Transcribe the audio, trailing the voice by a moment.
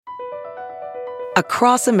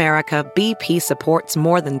Across America, BP supports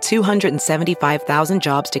more than 275,000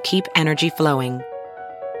 jobs to keep energy flowing.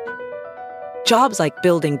 Jobs like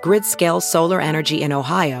building grid-scale solar energy in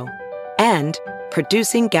Ohio and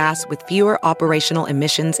producing gas with fewer operational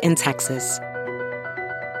emissions in Texas.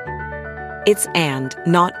 It's and,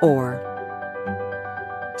 not or.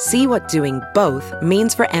 See what doing both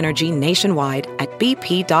means for energy nationwide at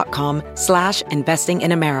bp.com/investing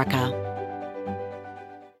in America.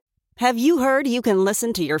 Have you heard you can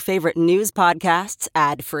listen to your favorite news podcasts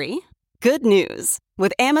ad-free? Good news.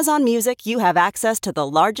 With Amazon Music, you have access to the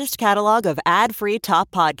largest catalog of ad-free top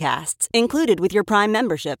podcasts included with your Prime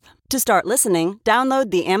membership. To start listening, download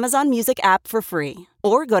the Amazon Music app for free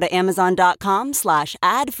or go to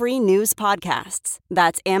amazon.com/ad-free news podcasts.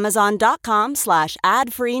 That's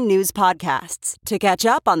amazon.com/ad-free news podcasts to catch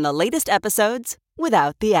up on the latest episodes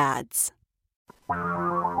without the ads.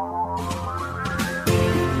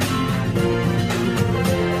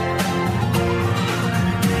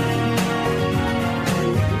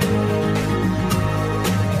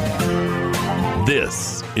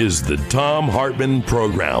 This is the Thom Hartmann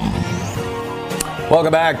Program.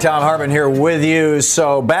 Welcome back. Thom Hartmann here with you.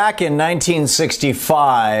 So back in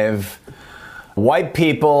 1965, white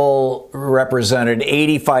people represented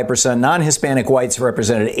 85%, non-Hispanic whites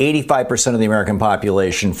represented 85% of the American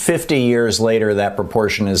population. 50 years later, that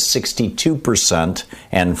proportion is 62%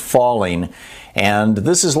 and falling. And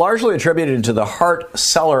this is largely attributed to the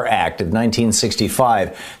Hart-Celler Act of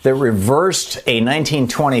 1965 that reversed a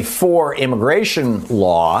 1924 immigration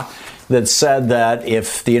law that said that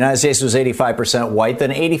if the United States was 85% white,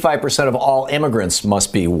 then 85% of all immigrants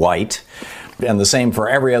must be white. And the same for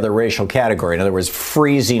every other racial category. In other words,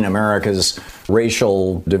 freezing America's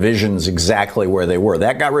racial divisions exactly where they were.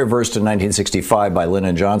 That got reversed in 1965 by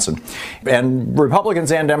Lyndon Johnson. And Republicans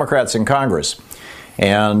and Democrats in Congress.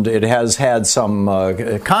 And it has had some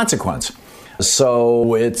consequence.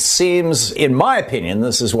 So it seems, in my opinion,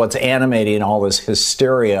 this is what's animating all this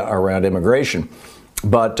hysteria around immigration.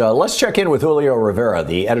 But let's check in with Julio Rivera,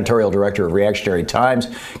 the editorial director of Reactionary Times,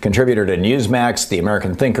 contributor to Newsmax, The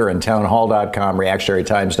American Thinker, and townhall.com.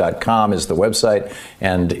 Reactionarytimes.com is the website,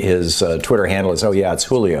 and his Twitter handle is, it's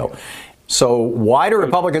Julio. So why do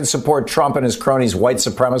Republicans support Trump and his cronies' white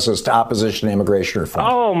supremacist opposition to immigration reform?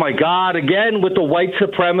 Oh, my God. Again, with the white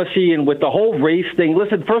supremacy and with the whole race thing.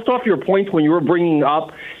 Listen, first off, your point when you were bringing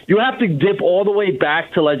up, you have to dip all the way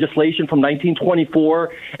back to legislation from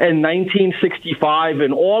 1924 and 1965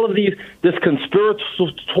 and all of this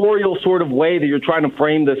conspiratorial sort of way that you're trying to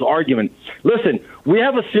frame this argument. Listen, we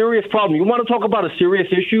have a serious problem. You want to talk about a serious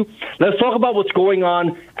issue? Let's talk about what's going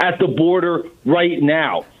on at the border right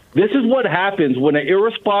now. This is what happens when an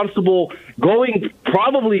irresponsible,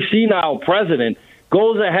 probably senile president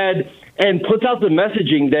goes ahead and puts out the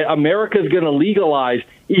messaging that America is going to legalize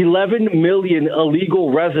 11 million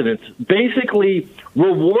illegal residents, basically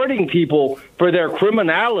rewarding people for their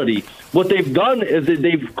criminality. What they've done is that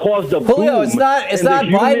they've caused a boom. Julio, it's not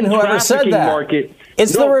Biden who ever said that. Market.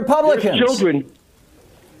 It's the Republicans. Children.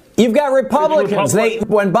 You've got Republicans.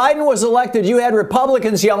 When Biden was elected, you had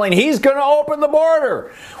Republicans yelling, he's going to open the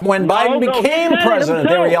border. When Biden became president,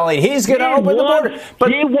 they were yelling, he's going to open the border.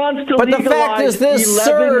 But he wants to the fact is this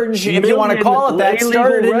surge, if you want to call it that,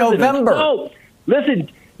 started in November. No,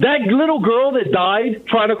 listen, that little girl that died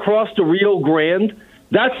trying to cross the Rio Grande,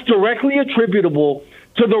 that's directly attributable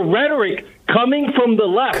to the rhetoric coming from the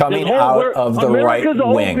left. Coming out of the right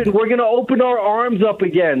wing. We're going to open our arms up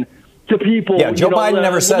again to people. Yeah, Joe Biden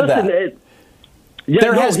never said that.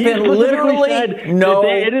 There has been literally no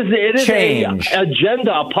change.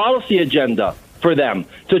 A policy agenda for them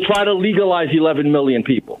to try to legalize 11 million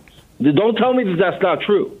people. Don't tell me that that's not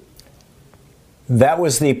true. That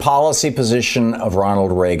was the policy position of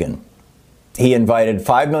Ronald Reagan. He invited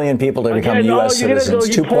 5 million people to become U.S. citizens,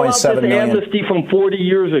 2.7 million. Amnesty from 40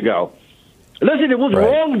 years ago. Listen, it was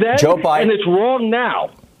wrong then, and it's wrong now.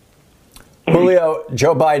 Julio,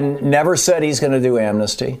 Joe Biden never said he's going to do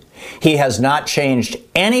amnesty. He has not changed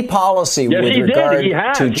any policy with regard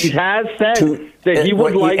to... He has said that he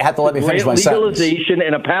would like legalization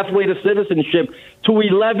and a pathway to citizenship to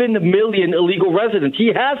 11 million illegal residents. He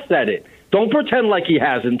has said it. Don't pretend like he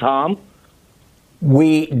hasn't, Tom.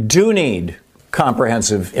 We do need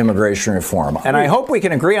comprehensive immigration reform. And I hope we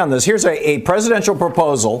can agree on this. Here's a presidential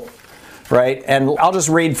proposal, right? And I'll just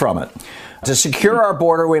read from it. To secure our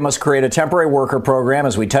border, we must create a temporary worker program.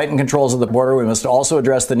 As we tighten controls of the border, we must also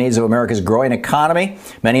address the needs of America's growing economy.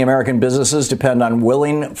 Many American businesses depend on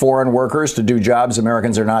willing foreign workers to do jobs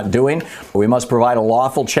Americans are not doing. We must provide a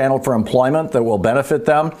lawful channel for employment that will benefit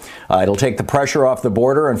them. It'll take the pressure off the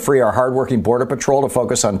border and free our hardworking Border Patrol to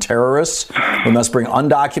focus on terrorists. We must bring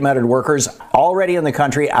undocumented workers already in the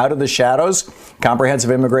country out of the shadows. Comprehensive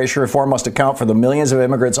immigration reform must account for the millions of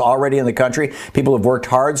immigrants already in the country. People have worked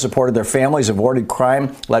hard, supported their families, avoided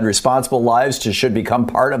crime, led responsible lives, should become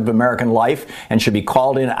part of American life and should be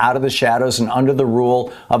called in out of the shadows and under the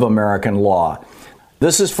rule of American law.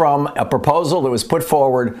 This is from a proposal that was put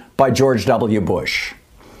forward by George W. Bush.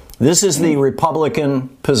 This is the Republican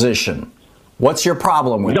position. What's your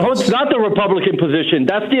problem with No, this? it's not the Republican position.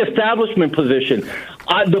 That's the establishment position.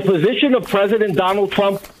 The position of President Donald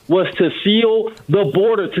Trump was to seal the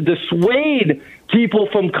border, to dissuade people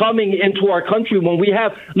from coming into our country when we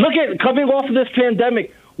have, look at coming off of this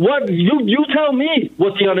pandemic. What you tell me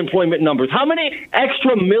what the unemployment numbers, how many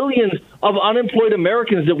extra millions of unemployed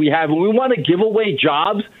Americans that we have, and we want to give away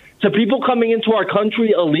jobs to people coming into our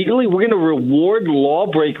country illegally. We're going to reward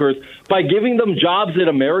lawbreakers by giving them jobs that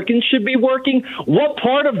Americans should be working. What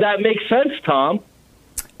part of that makes sense, Tom?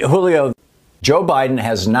 Julio, Joe Biden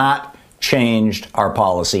has not changed our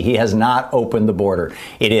policy. He has not opened the border.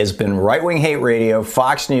 It has been right-wing hate radio,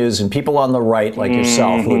 Fox News, and people on the right like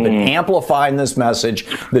yourself who have been amplifying this message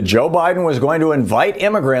that Joe Biden was going to invite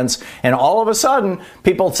immigrants, and all of a sudden,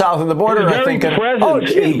 people south of the border are thinking,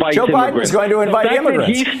 Joe Biden is going to invite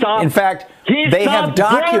immigrants. In fact, they have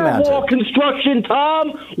documented. Wall construction,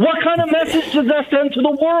 Tom. What kind of message does that send to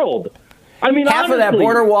the world? I mean, half of that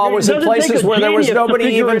border wall was in places where there was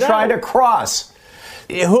nobody even trying to cross.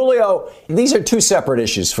 Julio, these are two separate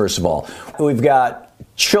issues, first of all. We've got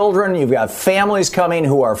children, you've got families coming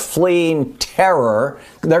who are fleeing terror.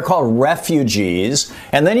 They're called refugees.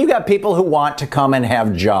 And then you've got people who want to come and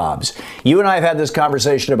have jobs. You and I have had this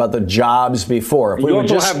conversation about the jobs before. If we would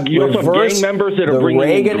just reverse gang members that are bringing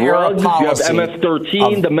Reagan era policy. You have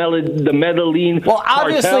MS-13, the Medellin. Well,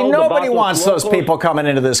 obviously cartel, nobody wants those people coming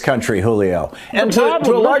into this country, Julio. And to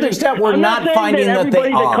a large extent, we're not finding that they are.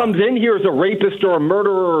 Everybody that comes in here is a rapist or a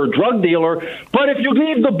murderer or a drug dealer. But if you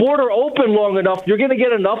leave the border open long enough, you're going to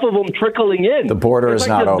get enough of them trickling in. The border is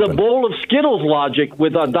not open. The bowl of Skittles logic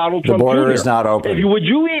with Donald Trump. The border Jr. is not open. Would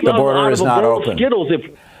you eat the border out is of a not bowl open. Of Skittles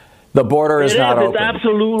if the border is not open. It's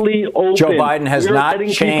absolutely open. Joe Biden has not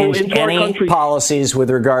changed any policies with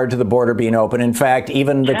regard to the border being open. In fact,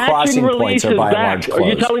 even the crossing points are by and large closed. Are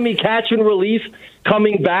you telling me catch and release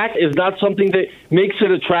coming back is not something that makes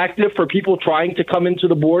it attractive for people trying to come into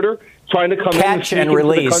the border, trying to come catch and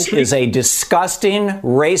release is a disgusting,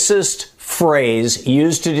 racist phrase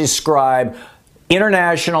used to describe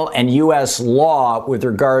international and U.S. law with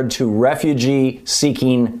regard to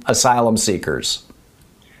refugee-seeking asylum seekers.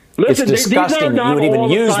 Listen, it's disgusting that you would even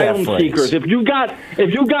use that phrase. Seekers. If you got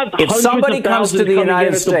hundreds somebody of comes to the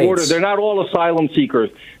United States, the border, they're not all asylum seekers.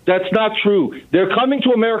 That's not true. They're coming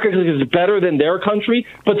to America because it's better than their country,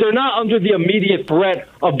 but they're not under the immediate threat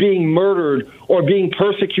of being murdered or being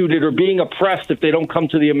persecuted or being oppressed if they don't come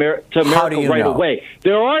to America right away.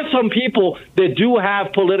 There are some people that do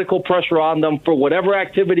have political pressure on them for whatever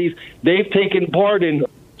activities they've taken part in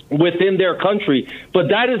within their country, but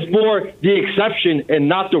that is more the exception and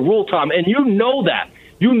not the rule, Tom. And you know that.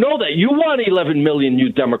 You know that. You want 11 million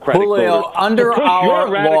new Democratic Julio, voters under to push our your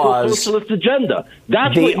radical laws, socialist agenda.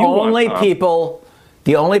 That's the what you only want,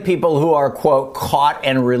 the only people who are, quote, caught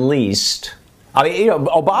and released. I mean,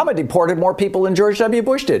 Obama deported more people than George W.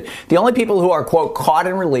 Bush did. The only people who are, quote, caught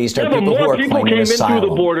and released are people who are claiming asylum. More people came in through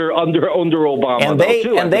the border under Obama,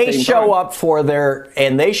 and they show up for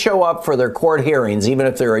their court hearings, even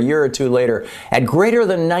if they're a year or two later, at greater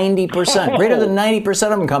than 90%. Greater than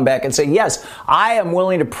 90% of them come back and say, "Yes, I am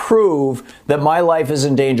willing to prove that my life is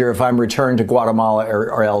in danger if I'm returned to Guatemala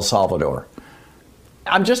or El Salvador."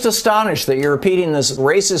 I'm just astonished that you're repeating this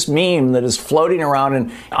racist meme that is floating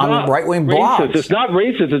around on right-wing blogs. It's not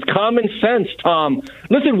racist. It's common sense, Tom.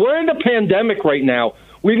 Listen, we're in a pandemic right now.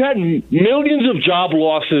 We've had millions of job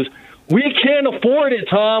losses. We can't afford it,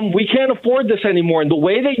 Tom. We can't afford this anymore. And the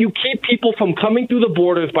way that you keep people from coming through the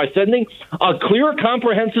border is by sending a clear,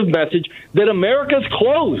 comprehensive message that America's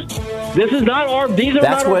closed. These are not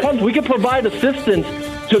our funds. We can provide assistance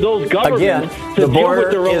to those governments to deal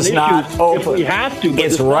with their own issues if we have to.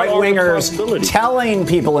 It's right-wingers telling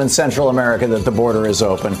people in Central America that the border is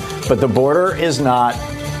open, but the border is not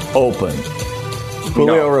open.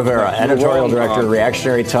 Julio Rivera, editorial director,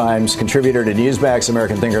 Reactionary Times, contributor to Newsmax,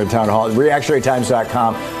 American Thinker, and Town Hall,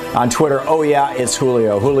 reactionarytimes.com. On Twitter, oh yeah, it's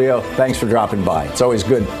Julio. Julio, thanks for dropping by. It's always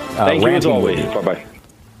good Thank you as ranting always. with you. Bye-bye.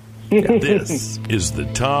 This is the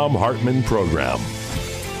Thom Hartmann Program.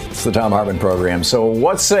 It's the Thom Hartmann Program. So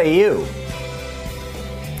what say you?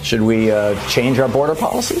 Should we change our border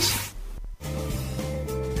policies?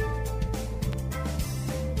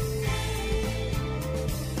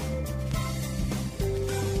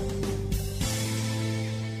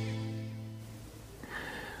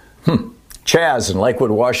 Chaz in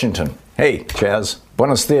Lakewood, Washington. Hey, Chaz.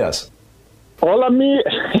 Buenos dias. Hola, mi.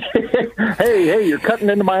 Hey, you're cutting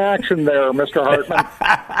into my action there, Mr. Hartman.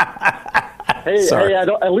 Hey,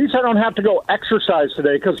 at least I don't have to go exercise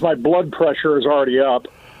today because my blood pressure is already up.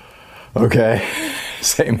 Okay.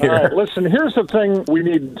 Same here. All right, listen, here's the thing we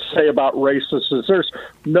need to say about racists is there's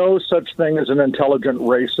no such thing as an intelligent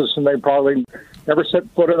racist, and they probably never set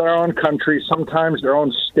foot in their own country, sometimes their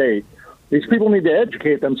own state. These people need to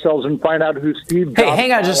educate themselves and find out who Steve Jobs'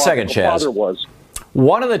 hang on just a second, Chaz. father was.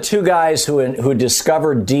 One of the two guys who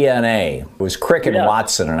discovered DNA was Crick and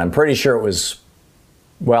Watson, and I'm pretty sure it was,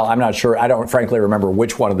 well, I'm not sure. I don't frankly remember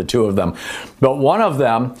which one of the two of them. But one of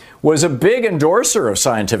them was a big endorser of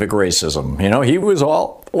scientific racism. You know, he was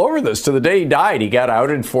all over this to the day he died. He got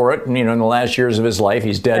outed for it, and, in the last years of his life,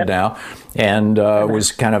 he's dead now, and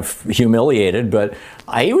was kind of humiliated. But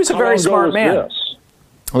he was a very smart man.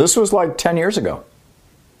 This was like 10 years ago.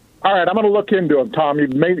 All right, I'm going to look into it, Tom.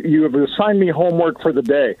 You have assigned me homework for the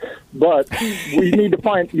day, but we need to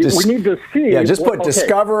find. we need to see. Yeah, just put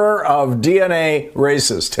discoverer of DNA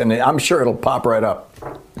racist, and I'm sure it'll pop right up.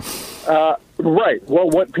 Right. Well,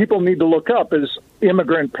 what people need to look up is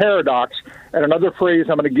immigrant paradox, and another phrase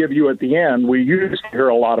I'm going to give you at the end. We used to hear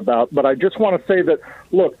a lot about, but I just want to say that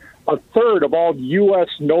look. A third of all U.S.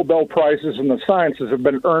 Nobel Prizes in the sciences have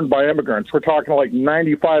been earned by immigrants. We're talking like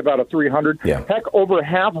 95 out of 300. Yeah. Heck, over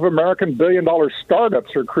half of American billion-dollar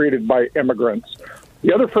startups are created by immigrants.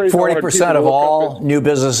 The other phrase 40% of all new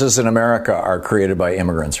businesses in America are created by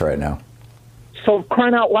immigrants right now. So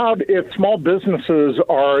crying out loud, if small businesses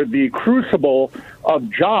are the crucible of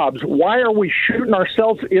jobs, why are we shooting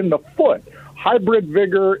ourselves in the foot? Hybrid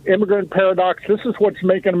vigor, immigrant paradox, this is what's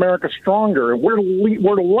making America stronger. We're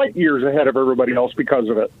light years ahead of everybody else because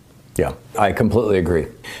of it. Yeah, I completely agree.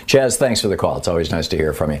 Chaz, thanks for the call. It's always nice to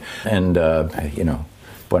hear from you. And,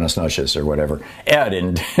 buenos noches or whatever.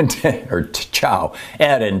 Ed ciao.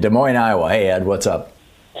 Ed in Des Moines, Iowa. Hey, Ed, what's up?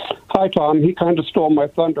 Hi, Tom. He kind of stole my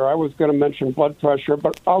thunder. I was going to mention blood pressure,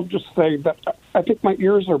 but I'll just say that I think my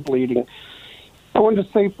ears are bleeding. I wanted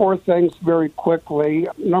to say four things very quickly.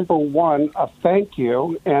 Number one, a thank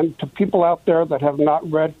you. And to people out there that have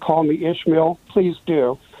not read Call Me Ishmael, please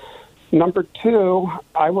do. Number two,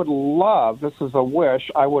 I would love, this is a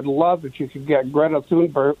wish, I would love if you could get Greta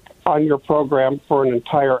Thunberg on your program for an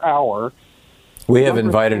entire hour. We have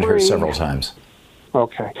invited her several times.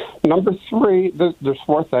 Okay. Number three, there's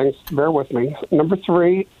four things. Bear with me. Number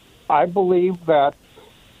three, I believe that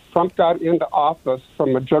Trump got into office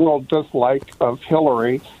from a general dislike of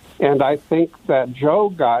Hillary, and I think that Joe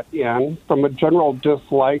got in from a general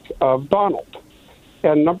dislike of Donald.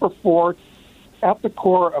 And number four, at the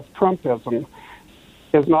core of Trumpism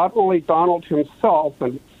is not only Donald himself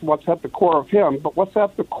and what's at the core of him, but what's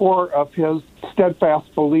at the core of his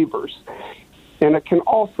steadfast believers. And it can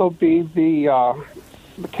also be the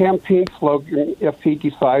campaign slogan if he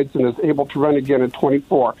decides and is able to run again in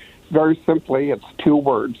 24. Very simply, it's two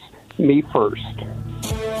words, me first.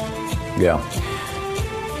 Yeah.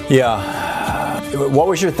 What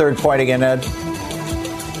was your third point again, Ed?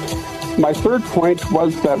 My third point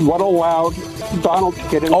was that what allowed Donald to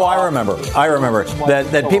get in. Oh, I remember.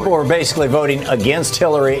 That people were basically voting against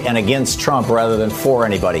Hillary and against Trump rather than for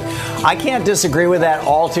anybody. I can't disagree with that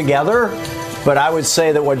altogether, but I would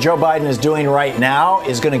say that what Joe Biden is doing right now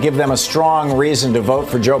is going to give them a strong reason to vote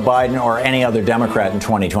for Joe Biden or any other Democrat in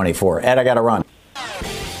 2024. Ed, I got to run.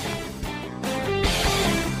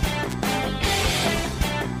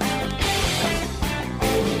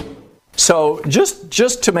 So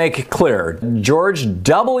just to make it clear, George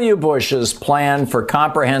W. Bush's plan for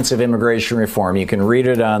comprehensive immigration reform, you can read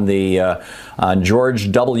it on the George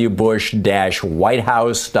W.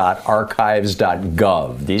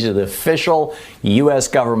 Bush-whitehouse.archives.gov. These are the official U.S.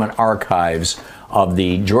 government archives of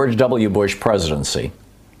the George W. Bush presidency.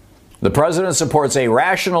 The president supports a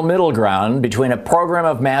rational middle ground between a program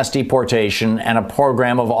of mass deportation and a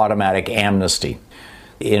program of automatic amnesty.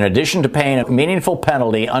 In addition to paying a meaningful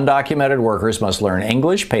penalty, undocumented workers must learn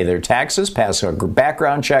English, pay their taxes, pass a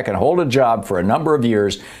background check, and hold a job for a number of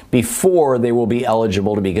years before they will be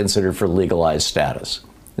eligible to be considered for legalized status.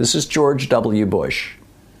 This is George W. Bush.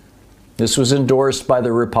 This was endorsed by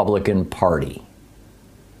the Republican Party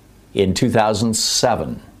in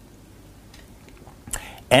 2007.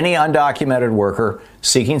 Any undocumented worker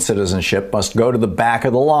seeking citizenship must go to the back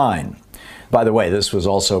of the line. By the way, this was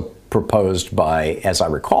also proposed by, as I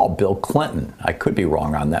recall, Bill Clinton. I could be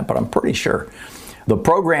wrong on that, but I'm pretty sure. The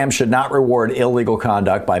program should not reward illegal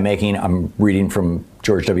conduct by making, I'm reading from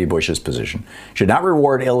George W. Bush's position, should not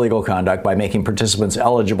reward illegal conduct by making participants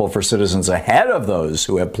eligible for citizens ahead of those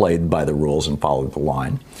who have played by the rules and followed the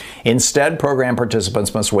line. Instead, program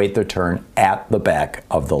participants must wait their turn at the back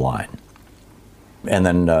of the line. And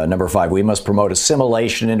then number 5, we must promote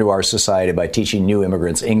assimilation into our society by teaching new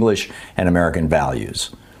immigrants English and American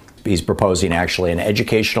values. He's proposing actually an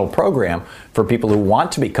educational program for people who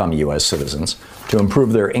want to become U.S. citizens to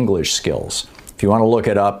improve their English skills. If you want to look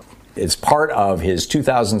it up, it's part of his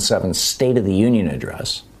 2007 State of the Union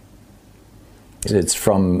address. It's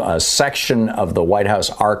from a section of the White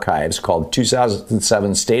House archives called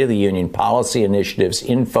 2007 State of the Union Policy Initiatives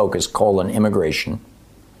in Focus, Immigration.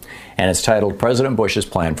 And it's titled President Bush's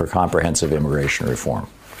Plan for Comprehensive Immigration Reform.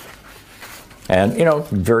 And,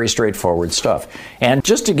 very straightforward stuff. And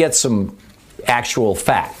just to get some actual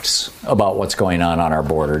facts about what's going on our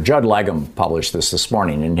border, Judd Legum published this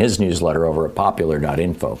morning in his newsletter over at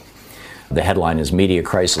popular.info. The headline is Media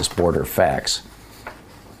Crisis Border Facts.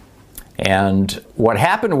 And what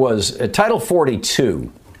happened was Title 42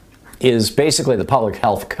 is basically the public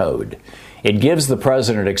health code. It gives the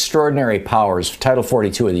president extraordinary powers, Title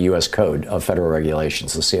 42 of the U.S. Code of Federal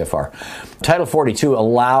Regulations, the CFR. Title 42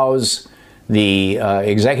 allows the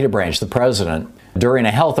executive branch, the president, during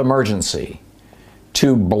a health emergency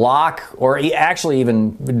to block, or actually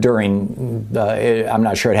even during, I'm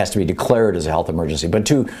not sure it has to be declared as a health emergency, but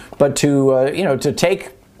to take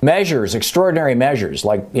measures, extraordinary measures,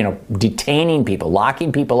 like, detaining people,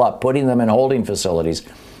 locking people up, putting them in holding facilities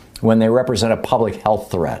when they represent a public health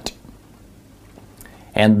threat.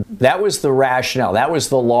 And that was the rationale. That was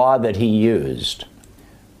the law that he used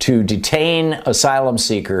to detain asylum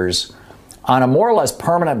seekers on a more or less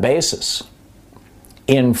permanent basis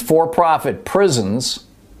in for-profit prisons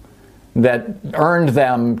that earned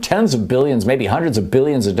them tens of billions, maybe hundreds of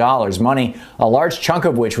billions of dollars, money, a large chunk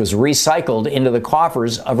of which was recycled into the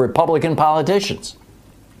coffers of Republican politicians.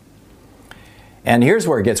 And here's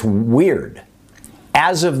where it gets weird.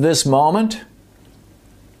 As of this moment,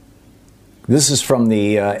 this is from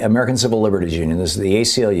the American Civil Liberties Union. This is the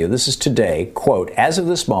ACLU. This is today, quote, as of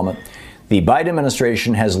this moment, the Biden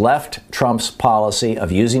administration has left Trump's policy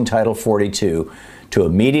of using Title 42 to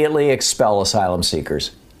immediately expel asylum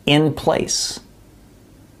seekers in place.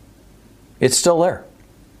 It's still there.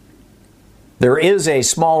 There is a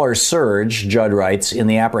smaller surge, Judd writes, in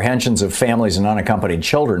the apprehensions of families and unaccompanied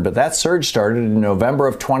children, but that surge started in November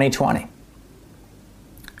of 2020.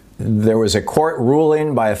 There was a court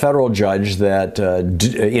ruling by a federal judge that,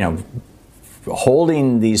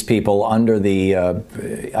 holding these people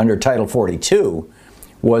under Title 42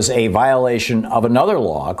 was a violation of another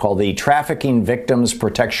law called the Trafficking Victims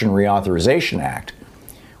Protection Reauthorization Act,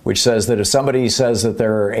 which says that if somebody says that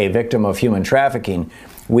they're a victim of human trafficking,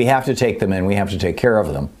 we have to take them in, we have to take care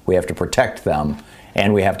of them, we have to protect them,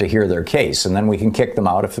 and we have to hear their case, and then we can kick them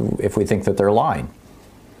out if we think that they're lying.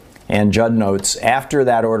 And Judd notes, after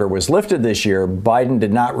that order was lifted this year, Biden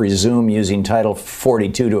did not resume using Title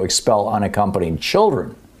 42 to expel unaccompanied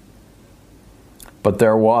children. But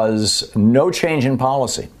there was no change in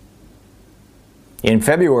policy. In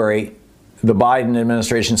February, the Biden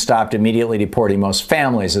administration stopped immediately deporting most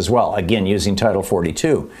families as well, again, using Title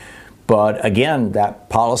 42. But again, that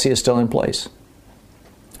policy is still in place.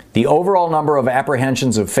 The overall number of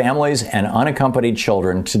apprehensions of families and unaccompanied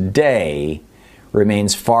children today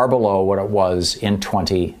remains far below what it was in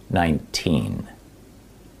 2019.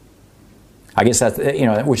 I guess that's,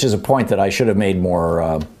 which is a point that I should have made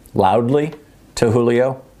more loudly to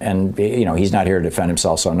Julio. And, he's not here to defend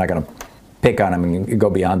himself, so I'm not going to pick on him and go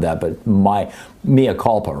beyond that. But my mea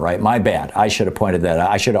culpa, right? My bad. I should have pointed that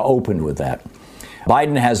out. I should have opened with that.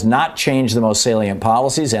 Biden has not changed the most salient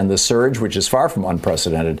policies, and the surge, which is far from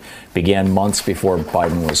unprecedented, began months before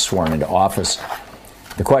Biden was sworn into office.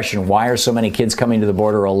 The question, why are so many kids coming to the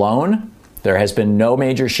border alone? There has been no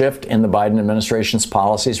major shift in the Biden administration's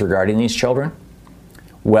policies regarding these children.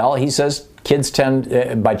 Well, he says kids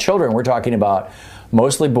tend, by children, we're talking about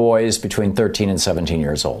mostly boys between 13 and 17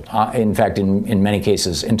 years old. In fact, in many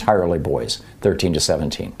cases, entirely boys, 13 to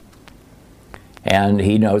 17. And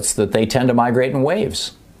he notes that they tend to migrate in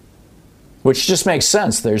waves, which just makes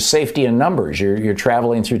sense. There's safety in numbers. You're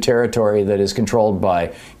traveling through territory that is controlled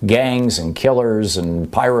by gangs and killers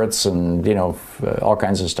and pirates and, all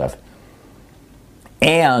kinds of stuff.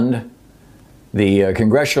 And the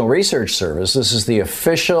Congressional Research Service, this is the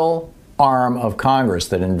official arm of Congress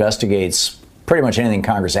that investigates pretty much anything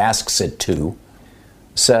Congress asks it to,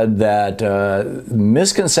 said that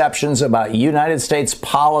misconceptions about United States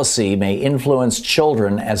policy may influence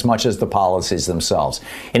children as much as the policies themselves.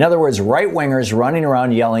 In other words, right-wingers running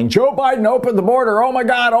around yelling, Joe Biden opened the border, oh my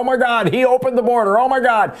God, he opened the border, oh my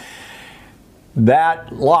God.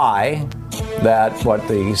 That lie, that what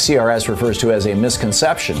the CRS refers to as a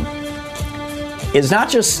misconception, is not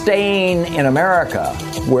just staying in America,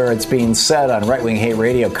 where it's being said on right-wing hate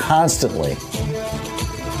radio constantly.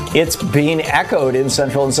 It's being echoed in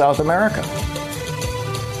Central and South America.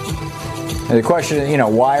 And the question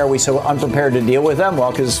is, why are we so unprepared to deal with them?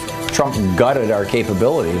 Well, because Trump gutted our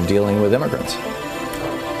capability of dealing with immigrants.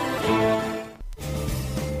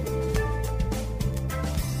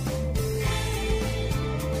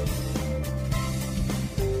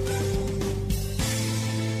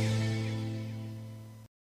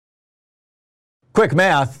 Quick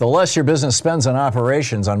math, the less your business spends on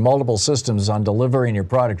operations, on multiple systems, on delivering your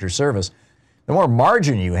product or service, the more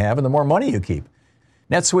margin you have and the more money you keep.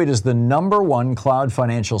 NetSuite is the #1 cloud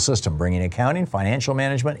financial system, bringing accounting, financial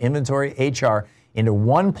management, inventory, HR into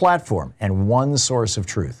one platform and one source of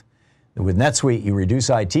truth. With NetSuite, you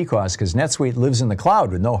reduce IT costs because NetSuite lives in the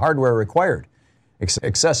cloud with no hardware required,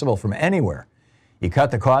 accessible from anywhere. You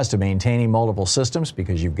cut the cost of maintaining multiple systems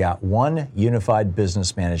because you've got one unified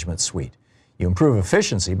business management suite. You improve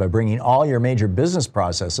efficiency by bringing all your major business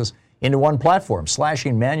processes into one platform,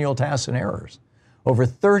 slashing manual tasks and errors. Over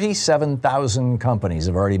 37,000 companies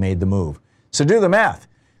have already made the move. So do the math.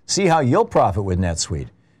 See how you'll profit with NetSuite.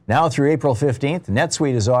 Now through April 15th,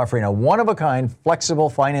 NetSuite is offering a one-of-a-kind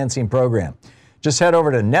flexible financing program. Just head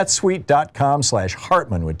over to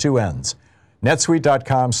netsuite.com/Hartman with 2 N's.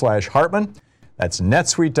 netsuite.com/Hartman. That's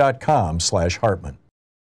netsuite.com/Hartman.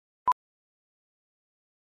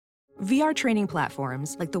 VR training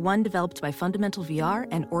platforms, like the one developed by Fundamental VR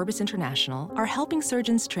and Orbis International, are helping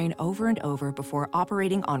surgeons train over and over before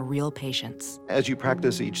operating on real patients. As you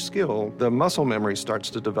practice each skill, the muscle memory starts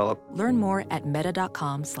to develop. Learn more at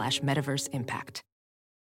meta.com/metaverseimpact.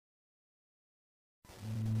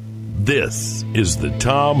 This is the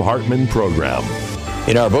Thom Hartman Program.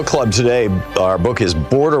 In our book club today, our book is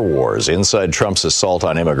Border Wars, Inside Trump's Assault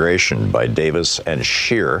on Immigration by Davis and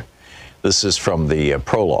Scheer. This is from the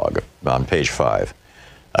prologue on page 5.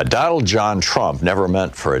 Donald John Trump never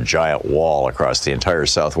meant for a giant wall across the entire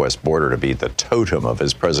southwest border to be the totem of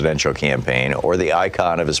his presidential campaign or the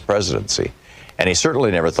icon of his presidency. And he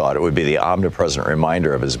certainly never thought it would be the omnipresent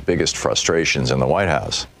reminder of his biggest frustrations in the White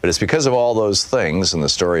House. But it's because of all those things and the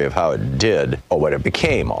story of how it did, what it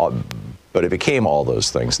became, but it became all those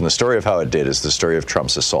things. And the story of how it did is the story of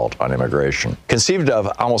Trump's assault on immigration. Conceived of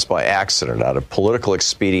almost by accident out of political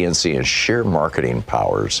expediency and sheer marketing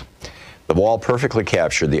powers, the wall perfectly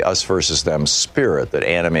captured the us versus them spirit that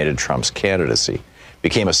animated Trump's candidacy,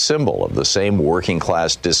 became a symbol of the same working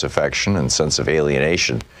class disaffection and sense of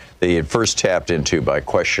alienation that he had first tapped into by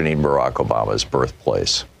questioning Barack Obama's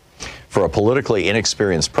birthplace. For a politically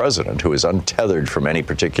inexperienced president who is untethered from any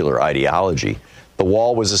particular ideology, the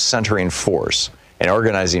wall was a centering force, an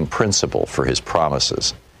organizing principle for his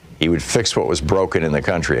promises. He would fix what was broken in the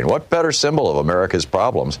country. And what better symbol of America's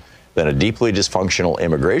problems than a deeply dysfunctional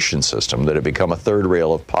immigration system that had become a third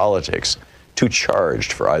rail of politics, too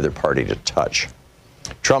charged for either party to touch?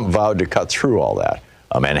 Trump vowed to cut through all that,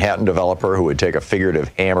 a Manhattan developer who would take a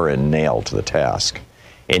figurative hammer and nail to the task.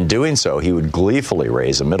 In doing so, he would gleefully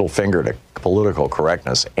raise a middle finger to political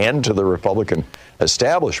correctness and to the Republican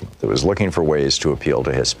establishment that was looking for ways to appeal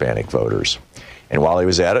to Hispanic voters. And while he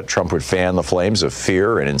was at it, Trump would fan the flames of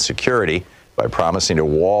fear and insecurity by promising to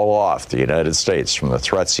wall off the United States from the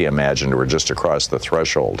threats he imagined were just across the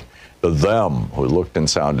threshold, the them who looked and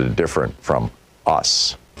sounded different from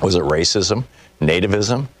us. Was it racism,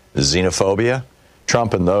 nativism, xenophobia?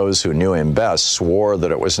 Trump and those who knew him best swore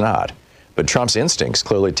that it was not. But Trump's instincts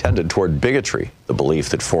clearly tended toward bigotry, the belief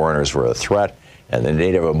that foreigners were a threat and the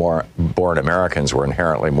native-born Americans were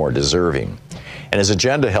inherently more deserving. And his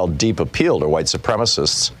agenda held deep appeal to white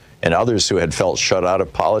supremacists and others who had felt shut out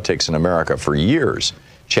of politics in America for years,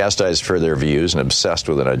 chastised for their views and obsessed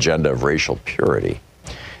with an agenda of racial purity.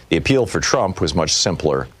 The appeal for Trump was much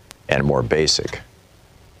simpler and more basic.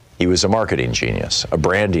 He was a marketing genius, a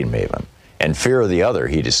branding maven, and fear of the other,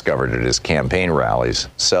 he discovered at his campaign rallies,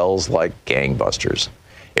 sells like gangbusters.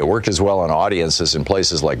 It worked as well on audiences in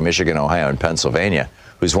places like Michigan, Ohio, and Pennsylvania,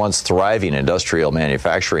 whose once thriving industrial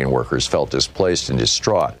manufacturing workers felt displaced and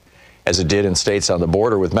distraught, as it did in states on the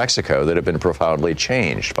border with Mexico that have been profoundly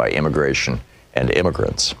changed by immigration and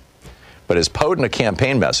immigrants. But as potent a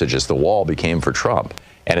campaign message as the wall became for Trump,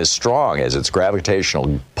 and as strong as its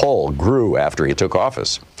gravitational pull grew after he took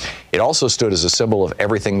office, it also stood as a symbol of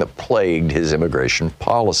everything that plagued his immigration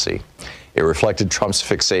policy. It reflected Trump's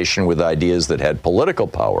fixation with ideas that had political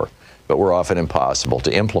power, but were often impossible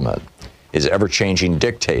to implement. His ever-changing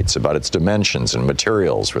dictates about its dimensions and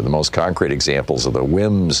materials were the most concrete examples of the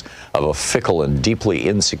whims of a fickle and deeply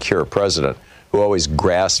insecure president who always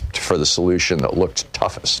grasped for the solution that looked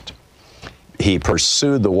toughest. He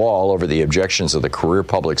pursued the wall over the objections of the career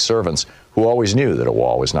public servants who always knew that a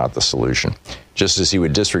wall was not the solution, just as he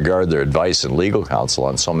would disregard their advice and legal counsel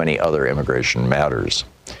on so many other immigration matters.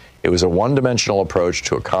 It was a one-dimensional approach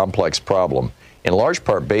to a complex problem, in large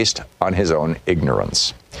part based on his own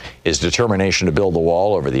ignorance. His determination to build the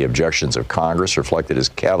wall over the objections of Congress reflected his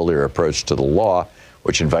cavalier approach to the law,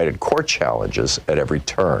 which invited court challenges at every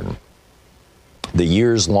turn. The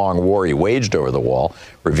years-long war he waged over the wall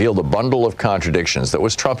revealed a bundle of contradictions that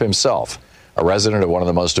was Trump himself, a resident of one of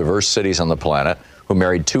the most diverse cities on the planet who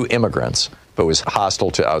married 2 immigrants but was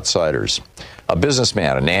hostile to outsiders, a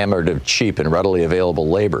businessman enamored of cheap and readily available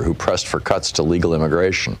labor who pressed for cuts to legal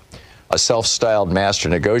immigration, a self-styled master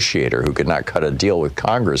negotiator who could not cut a deal with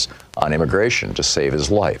Congress on immigration to save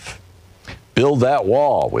his life. Build that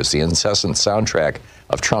wall was the incessant soundtrack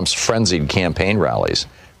of Trump's frenzied campaign rallies.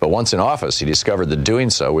 But once in office, he discovered that doing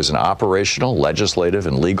so was an operational, legislative,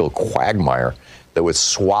 and legal quagmire that would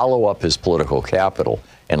swallow up his political capital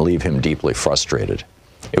and leave him deeply frustrated.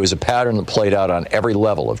 It was a pattern that played out on every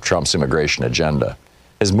level of Trump's immigration agenda.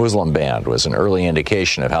 His Muslim ban was an early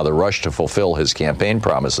indication of how the rush to fulfill his campaign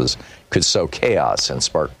promises could sow chaos and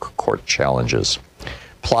spark court challenges.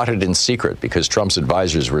 Plotted in secret because Trump's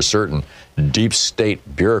advisors were certain deep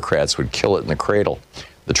state bureaucrats would kill it in the cradle,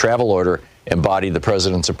 the travel order embodied the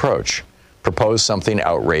president's approach. Propose something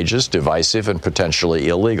outrageous, divisive, and potentially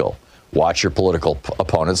illegal. Watch your political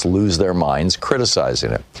opponents lose their minds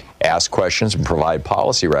criticizing it. Ask questions and provide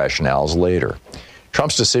policy rationales later.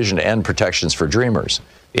 Trump's decision to end protections for dreamers,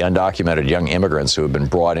 the undocumented young immigrants who have been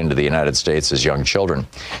brought into the United States as young children,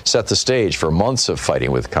 set the stage for months of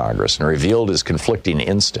fighting with Congress and revealed his conflicting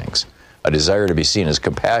instincts, a desire to be seen as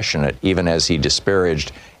compassionate even as he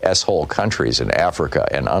disparaged S-hole countries in Africa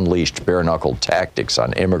and unleashed bare-knuckled tactics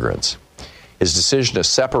on immigrants. His decision to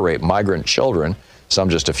separate migrant children, some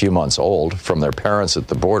just a few months old, from their parents at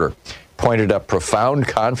the border, pointed up profound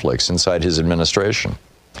conflicts inside his administration.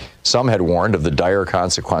 Some had warned of the dire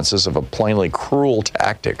consequences of a plainly cruel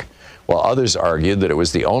tactic, while others argued that it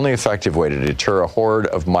was the only effective way to deter a horde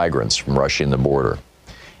of migrants from rushing the border.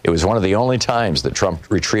 It was one of the only times that Trump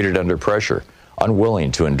retreated under pressure,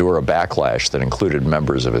 unwilling to endure a backlash that included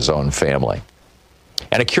members of his own family.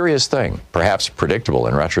 And a curious thing, perhaps predictable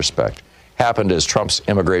in retrospect, happened as Trump's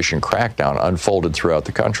immigration crackdown unfolded throughout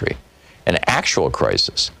the country. An actual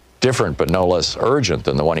crisis, different but no less urgent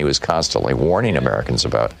than the one he was constantly warning Americans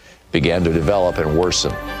about, began to develop and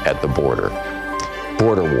worsen at the border.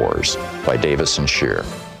 Border Wars by Davis and Shear.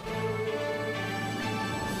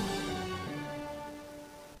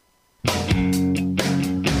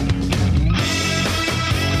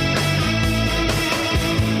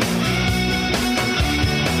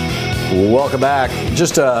 Welcome back.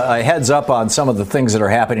 Just a heads up on some of the things that are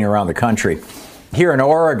happening around the country. Here in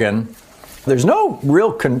Oregon, there's no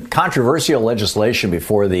real controversial legislation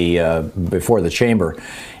before the chamber,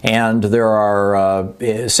 and there are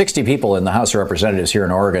 60 people in the House of Representatives here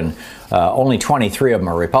in Oregon. Only 23 of them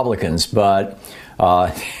are Republicans, but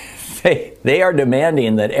they are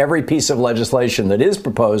demanding that every piece of legislation that is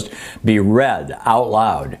proposed be read out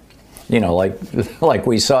loud. You know, like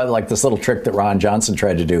we saw, like this little trick that Ron Johnson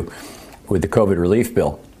tried to do with the COVID relief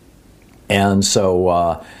bill. And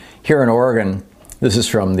so here in Oregon, this is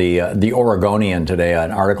from the Oregonian today,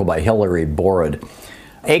 an article by Hillary Borod.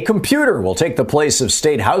 A computer will take the place of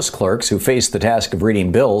state house clerks who face the task of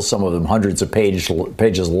reading bills, some of them hundreds of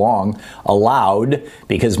pages long, aloud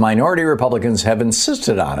because minority Republicans have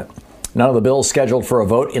insisted on it. None of the bills scheduled for a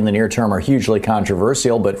vote in the near term are hugely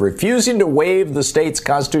controversial, but refusing to waive the state's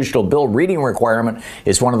constitutional bill reading requirement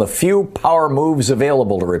is one of the few power moves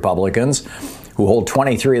available to Republicans, who hold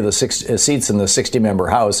 23 of the seats in the 60-member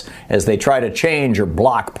House, as they try to change or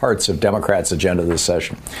block parts of Democrats' agenda this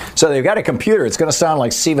session. So they've got a computer. It's going to sound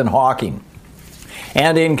like Stephen Hawking.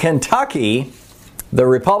 And in Kentucky, The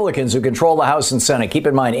Republicans who control the House and Senate, keep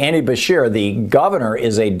in mind, Andy Beshear, the governor,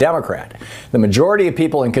 is a Democrat. The majority of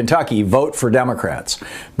people in Kentucky vote for Democrats.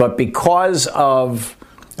 But because of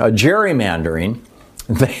gerrymandering,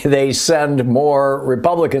 they send more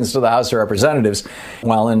Republicans to the House of Representatives.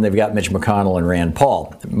 Well, then they've got Mitch McConnell and Rand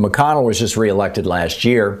Paul. McConnell was just reelected last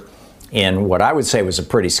year in what I would say was a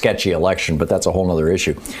pretty sketchy election, but that's a whole other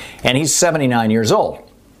issue. And he's 79 years old.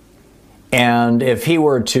 And if he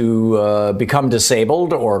were to become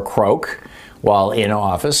disabled or croak while in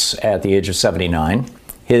office at the age of 79,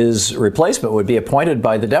 his replacement would be appointed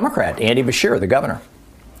by the Democrat, Andy Beshear, the governor.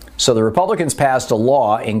 So the Republicans passed a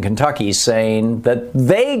law in Kentucky saying that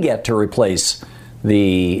they get to replace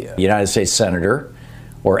the United States senator,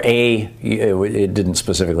 or it didn't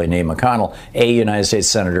specifically name McConnell, a United States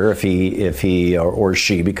senator if he or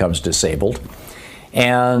she becomes disabled.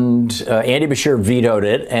 And Andy Beshear vetoed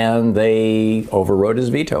it, and they overrode his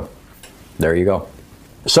veto. There you go.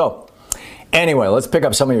 So, anyway, let's pick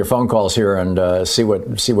up some of your phone calls here and see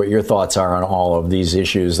what your thoughts are on all of these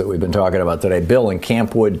issues that we've been talking about today. Bill in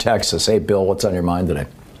Campwood, Texas. Hey, Bill, what's on your mind today?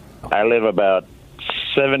 I live about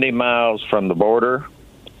 70 miles from the border,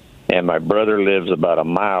 and my brother lives about a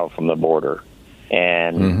mile from the border.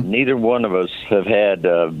 And neither one of us have had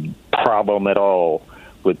a problem at all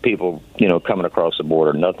with people, coming across the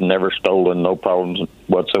border. Nothing ever stolen, no problems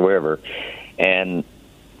whatsoever. And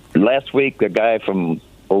last week, a guy from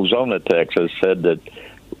Ozona, Texas, said that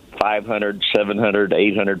 500, 700,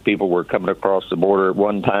 800 people were coming across the border at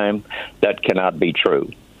one time. That cannot be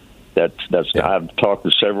true. I've talked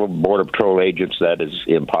to several Border Patrol agents. That is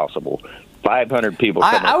impossible. 500 people.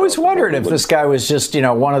 I was wondering if this guy was just,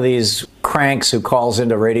 one of these cranks who calls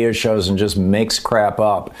into radio shows and just makes crap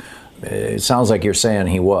up. It sounds like you're saying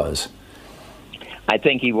he was. I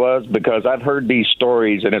think he was, because I've heard these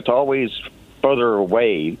stories, and it's always further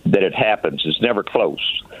away that it happens. It's never close,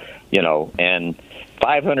 and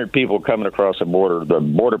 500 people coming across the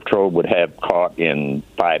Border Patrol would have caught in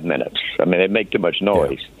 5 minutes. I mean, they make too much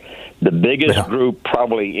noise. Yeah. The biggest group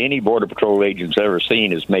probably any Border Patrol agent's ever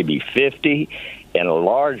seen is maybe 50, and a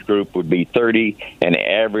large group would be 30, and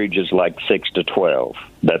the average is like 6 to 12.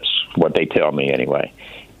 That's what they tell me anyway,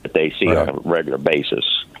 that they see on a regular basis.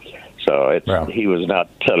 So he was not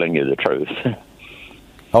telling you the truth.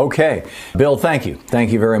 Okay. Bill, thank you.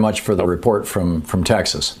 Thank you very much for the report from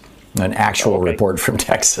Texas. An actual report from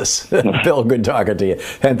Texas. Bill, good talking to you.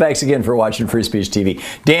 And thanks again for watching Free Speech TV.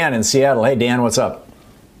 Dan in Seattle. Hey, Dan, what's up?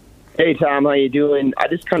 Hey, Tom, how you doing? I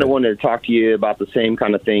just kind of wanted to talk to you about the same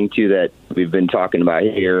kind of thing, too, that we've been talking about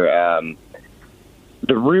here.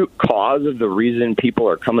 The root cause of the reason people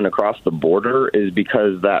are coming across the border is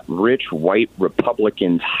because that rich white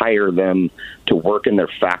Republicans hire them to work in their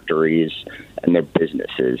factories and their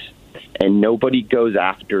businesses. And nobody goes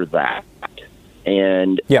after that.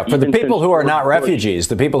 And for the people who are not refugees,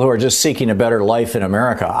 the people who are just seeking a better life in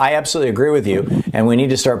America, I absolutely agree with you. And we need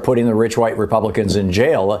to start putting the rich white Republicans in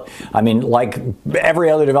jail. I mean, like every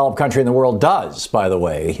other developed country in the world does, by the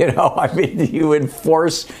way. You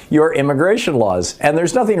enforce your immigration laws. And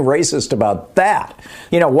there's nothing racist about that.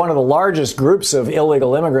 One of the largest groups of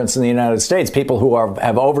illegal immigrants in the United States, people who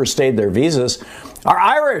have overstayed their visas, are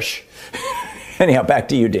Irish. Anyhow, back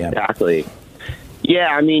to you, Dan. Exactly. Yeah,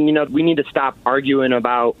 I mean, we need to stop arguing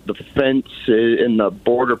about the fence and the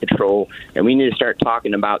Border Patrol, and we need to start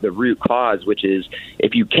talking about the root cause, which is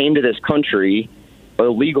if you came to this country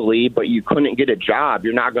illegally, but you couldn't get a job,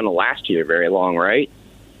 you're not going to last here very long, right?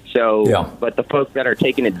 So, but the folks that are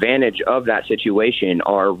taking advantage of that situation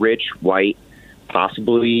are rich, white,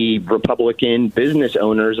 possibly Republican business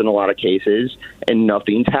owners in a lot of cases, and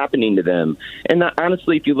nothing's happening to them. And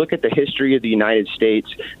honestly, if you look at the history of the United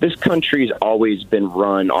States, this country's always been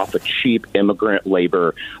run off of cheap immigrant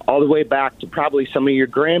labor, all the way back to probably some of your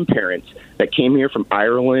grandparents that came here from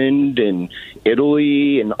Ireland and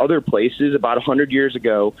Italy and other places about 100 years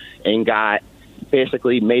ago and got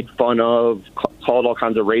basically made fun of, called all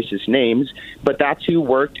kinds of racist names, but that's who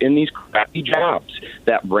worked in these crappy jobs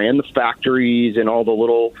that ran the factories and all the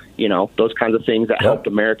little, those kinds of things that helped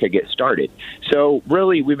America get started. So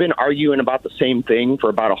really, we've been arguing about the same thing for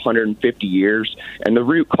about 150 years, and the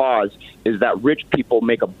root cause is that rich people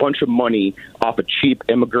make a bunch of money off of cheap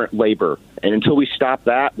immigrant labor, and until we stop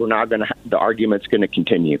that, the argument's going to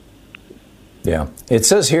continue. Yeah. It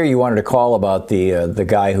says here you wanted to call about the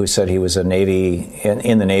guy who said he was in the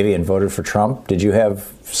Navy and voted for Trump. Did you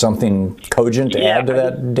have something cogent to add to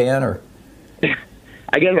that, Dan? Or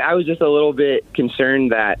I guess I was just a little bit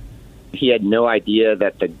concerned that he had no idea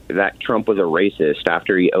that Trump was a racist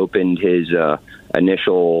after he opened his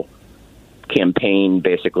initial campaign,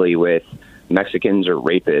 basically with Mexicans are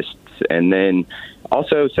rapists, and then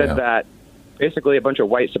also said that basically a bunch of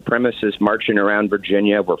white supremacists marching around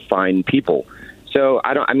Virginia were fine people. So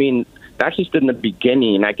that's just in the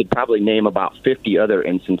beginning. I could probably name about 50 other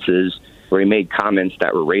instances where he made comments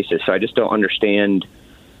that were racist. So I just don't understand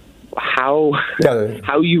how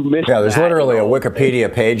you missed that. There's literally a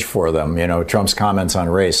Wikipedia page for them, Trump's comments on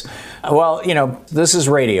race. Well, this is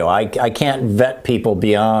radio. I can't vet people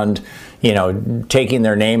beyond, taking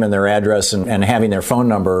their name and their address and having their phone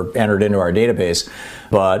number entered into our database.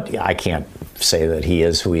 But I can't say that he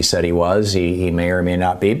is who he said he was. He may or may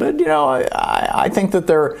not be. But, I think that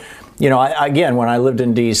they're... again, when I lived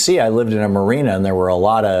in D.C., I lived in a marina, and there were a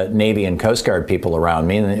lot of Navy and Coast Guard people around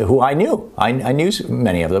me who I knew. I knew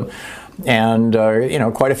many of them. And,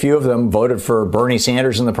 quite a few of them voted for Bernie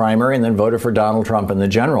Sanders in the primary and then voted for Donald Trump in the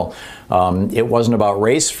general. It wasn't about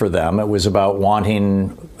race for them. It was about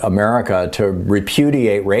wanting America to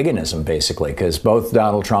repudiate Reaganism, basically, because both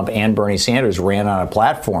Donald Trump and Bernie Sanders ran on a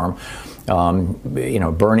platform. Donald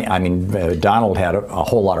had a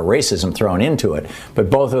whole lot of racism thrown into it,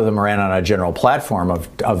 but both of them ran on a general platform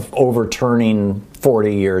of overturning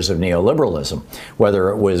 40 years of neoliberalism, whether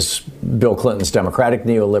it was Bill Clinton's Democratic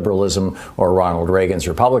neoliberalism or Ronald Reagan's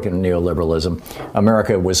Republican neoliberalism.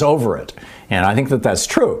 America was over it, and I think that that's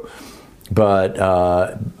true. But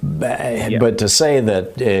to say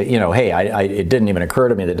that it didn't even occur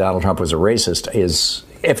to me that Donald Trump was a racist is,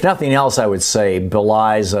 if nothing else, I would say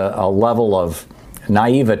belies a level of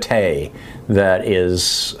naivete that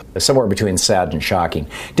is somewhere between sad and shocking.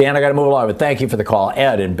 Dan, I got to move along, but thank you for the call.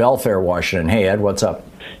 Ed in Belfair, Washington. Hey, Ed, what's up?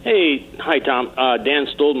 Hey, hi, Tom. Dan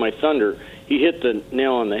stole my thunder. He hit the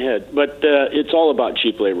nail on the head. But it's all about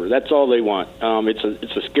cheap labor. That's all they want.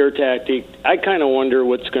 It's a scare tactic. I kind of wonder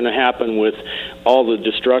what's going to happen with all the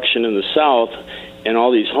destruction in the South and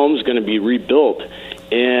all these homes going to be rebuilt.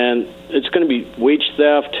 And it's going to be wage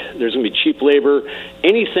theft. There's going to be cheap labor.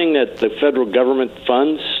 Anything that the federal government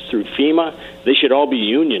funds through FEMA, they should all be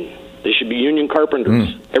union. They should be union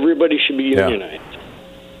carpenters. Everybody should be unionized.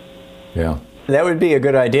 Yeah. That would be a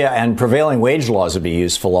good idea, and prevailing wage laws would be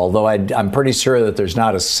useful, although I'm pretty sure that there's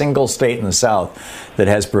not a single state in the South that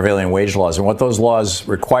has prevailing wage laws. And what those laws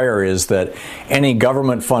require is that any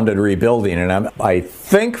government-funded rebuilding, and I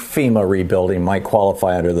think FEMA rebuilding might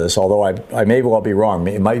qualify under this, although I may well be wrong.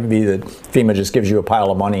 It might be that FEMA just gives you a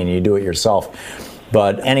pile of money and you do it yourself.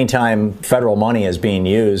 But anytime federal money is being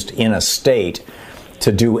used in a state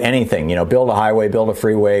to do anything, build a highway, build a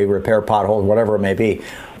freeway, repair potholes, whatever it may be,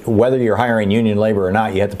 whether you're hiring union labor or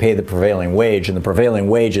not, you have to pay the prevailing wage, and the prevailing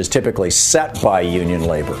wage is typically set by union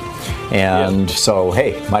labor. And so,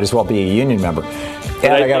 hey, might as well be a union member.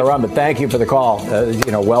 And I got to run, but thank you for the call.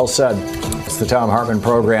 Well said. It's the Thom Hartmann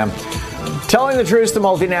program. Telling the truth, the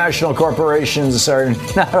multinational corporations are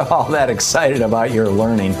not all that excited about your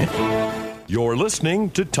learning. You're listening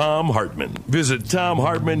to Thom Hartmann. Visit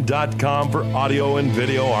ThomHartmann.com for audio and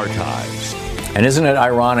video archives. And isn't it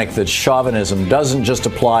ironic that chauvinism doesn't just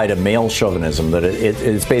apply to male chauvinism, that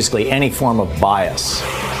it's basically any form of bias?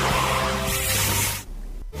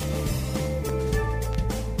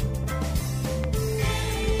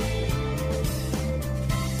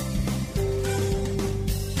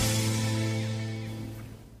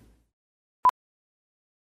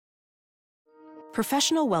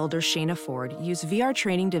 Professional welder Shayna Ford used VR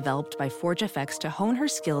training developed by ForgeFX to hone her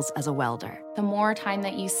skills as a welder. The more time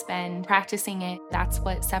that you spend practicing it, that's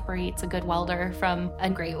what separates a good welder from a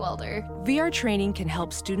great welder. VR training can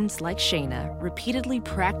help students like Shayna repeatedly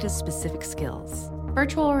practice specific skills.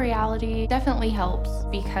 Virtual reality definitely helps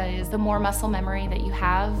because the more muscle memory that you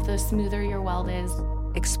have, the smoother your weld is.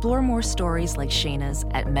 Explore more stories like Shayna's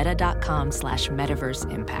at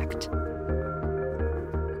meta.com/metaverseimpact.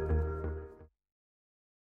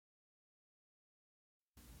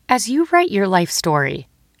 As you write your life story,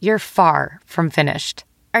 you're far from finished.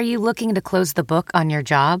 Are you looking to close the book on your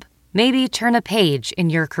job? Maybe turn a page in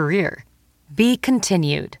your career? Be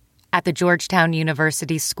continued at the Georgetown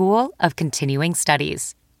University School of Continuing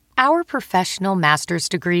Studies. Our professional master's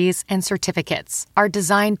degrees and certificates are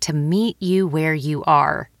designed to meet you where you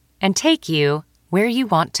are and take you where you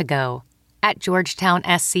want to go. At Georgetown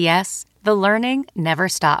SCS, the learning never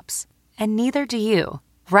stops, and neither do you.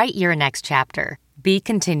 Write your next chapter. Be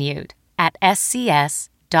continued at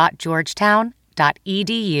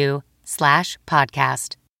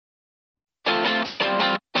scs.georgetown.edu/podcast.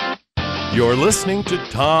 You're listening to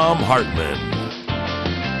Thom Hartmann.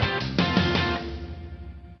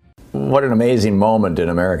 What an amazing moment in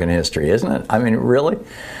American history, isn't it? I mean, really?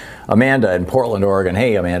 Amanda in Portland, Oregon.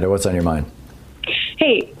 Hey, Amanda, what's on your mind?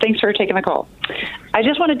 Hey, thanks for taking the call. I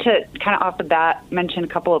just wanted to kind of off the bat mention a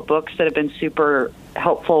couple of books that have been super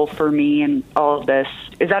helpful for me in all of this.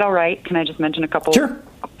 Is that all right? Can I just mention a couple? Sure.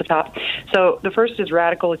 Off the top. So the first is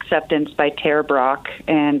Radical Acceptance by Tara Brach,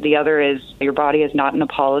 and the other is Your Body is Not an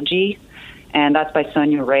Apology, and that's by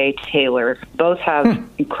Sonia Ray Taylor. Both have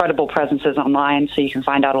incredible presences online, so you can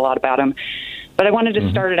find out a lot about them. But I wanted to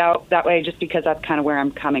start it out that way just because that's kind of where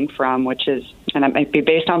I'm coming from, which is, and it might be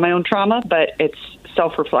based on my own trauma, but it's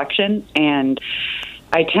self-reflection, and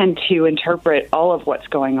I tend to interpret all of what's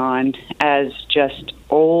going on as just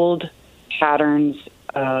old patterns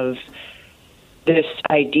of this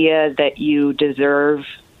idea that you deserve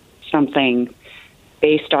something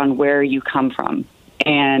based on where you come from.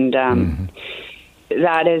 And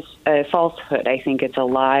that is a falsehood. I think it's a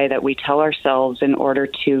lie that we tell ourselves in order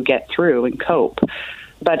to get through and cope.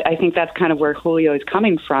 But I think that's kind of where Julio is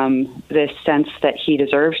coming from, this sense that he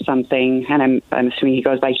deserves something, and I'm assuming he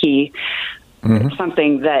goes by he,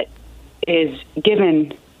 something that is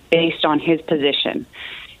given based on his position.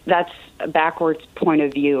 That's a backwards point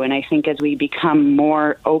of view, and I think as we become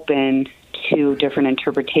more open to different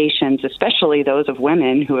interpretations, especially those of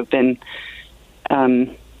women who have been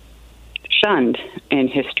shunned in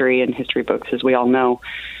history and history books, as we all know,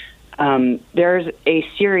 there's a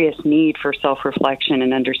serious need for self-reflection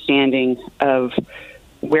and understanding of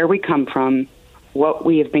where we come from, what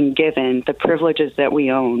we have been given, the privileges that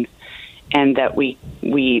we own, and that we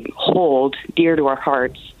hold dear to our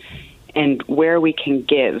hearts, and where we can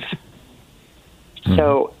give.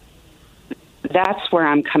 So that's where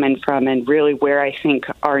I'm coming from, and really where I think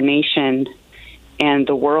our nation and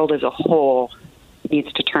the world as a whole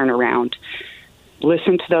needs to turn around.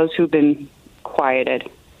 Listen to those who've been quieted.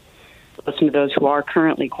 Listen to those who are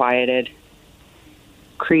currently quieted.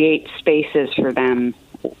 Create spaces for them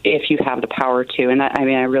if you have the power to. And that, I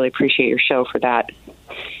mean, I really appreciate your show for that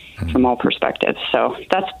from all perspectives. So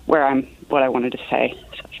that's what I wanted to say.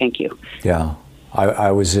 So thank you. Yeah.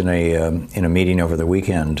 I was in a meeting over the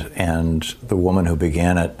weekend, and the woman who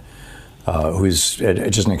began it, who's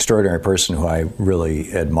just an extraordinary person who I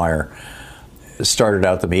really admire, started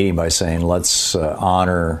out the meeting by saying, let's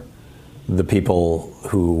honor the people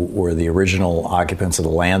who were the original occupants of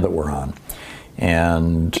the land that we're on.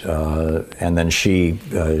 And then she's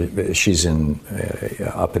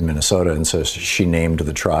up in Minnesota, and so she named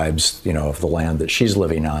the tribes, of the land that she's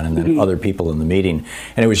living on, and then other people in the meeting.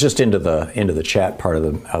 And it was just into the chat part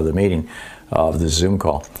of the meeting, of the Zoom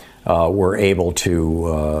call, were able to,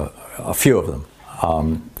 a few of them,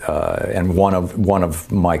 and one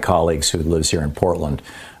of my colleagues who lives here in Portland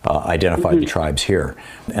identified the tribes here,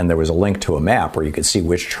 and there was a link to a map where you could see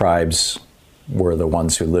which tribes were the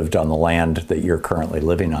ones who lived on the land that you're currently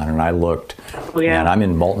living on. And I looked, and I'm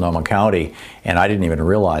in Multnomah County, and I didn't even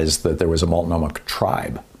realize that there was a Multnomah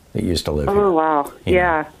tribe that used to live here. Oh, wow.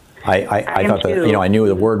 Yeah. I thought that, I knew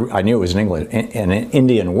the word, I knew it was an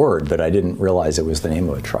Indian word, but I didn't realize it was the name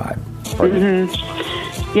of a tribe.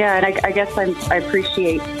 Yeah, and I guess I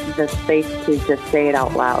appreciate the space to just say it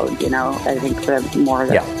out loud, I think the more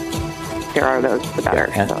that there are those, the better.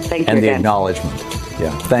 And, so thank you and again. the acknowledgement.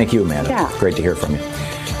 Yeah, thank you, Amanda. Yeah. Great to hear from you.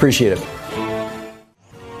 Appreciate it.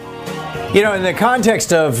 In the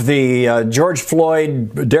context of the George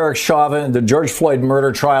Floyd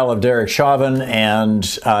murder trial of Derek Chauvin, and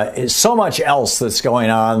so much else that's going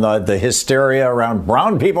on, the hysteria around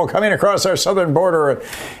brown people coming across our southern border,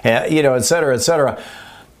 et cetera, et cetera.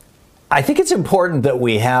 I think it's important that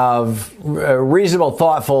we have reasonable,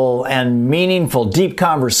 thoughtful, and meaningful, deep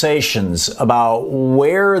conversations about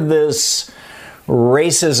where this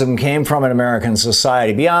racism came from in American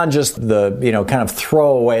society, beyond just the, kind of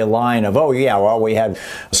throwaway line of, we had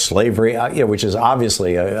slavery, which is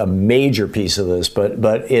obviously a major piece of this,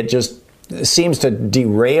 but it just seems to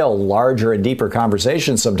derail larger and deeper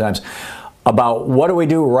conversations sometimes about what do we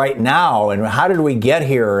do right now, and how did we get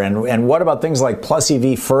here, and what about things like Plessy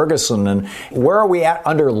v. Ferguson, and where are we at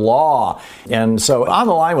under law? And so on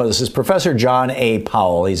the line with us is Professor John A.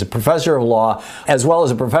 Powell. He's a professor of law, as well as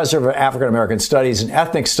a professor of African American Studies and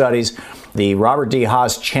Ethnic Studies, the Robert D.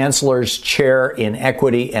 Haas Chancellor's Chair in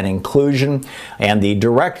Equity and Inclusion, and the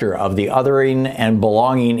director of the Othering and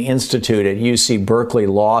Belonging Institute at UC Berkeley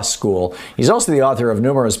Law School. He's also the author of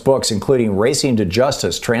numerous books, including Racing to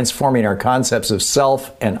Justice, Transforming Our Concepts of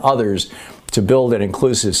Self and Others to Build an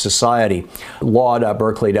Inclusive Society.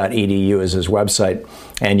 Law.berkeley.edu is his website,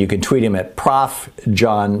 and you can tweet him at Prof.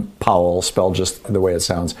 John Powell, spelled just the way it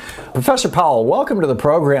sounds. Professor Powell, welcome to the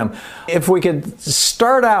program. If we could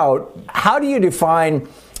start out, how do you define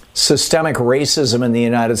systemic racism in the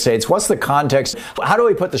United States? What's the context? How do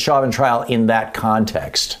we put the Chauvin trial in that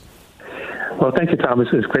context? Well, thank you, Thomas.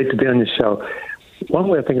 It's great to be on your show. one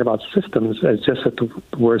way of thinking about systems is just that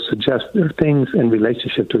the word suggests there are things in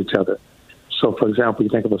relationship to each other. So, for example, you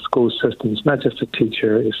think of a school system, it's not just the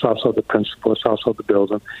teacher, it's also the principal, it's also the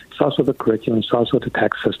building, it's also the curriculum, it's also the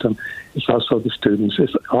tax system, it's also the students,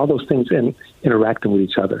 it's all those things interacting with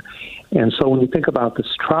each other. And so when you think about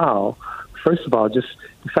this trial, first of all, just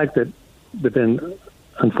the fact that there have been,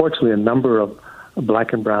 unfortunately, a number of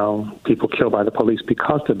black and brown people killed by the police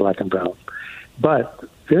because they're black and brown. But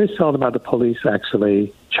very seldom are the police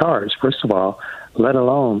actually charged, first of all, let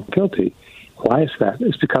alone guilty. Why is that?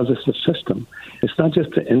 It's because it's the system. It's not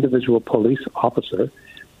just the individual police officer.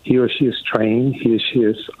 He or she is trained. He or she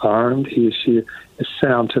is armed. He or she is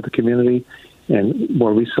sent out to the community. And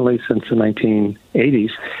more recently, since the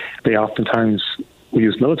 1980s, they oftentimes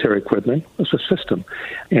use military equipment. It's a system.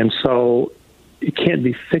 And so it can't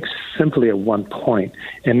be fixed simply at one point.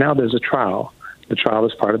 And now there's a trial. The trial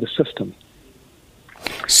is part of the system.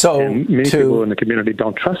 So and many people in the community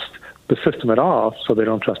don't trust the system at all, so they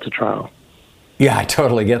don't trust the trial. Yeah, I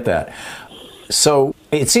totally get that. So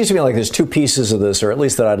it seems to me like there's two pieces of this, or at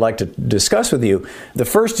least that I'd like to discuss with you. The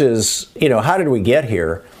first is, how did we get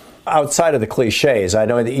here? Outside of the cliches, I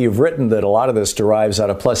know that you've written that a lot of this derives out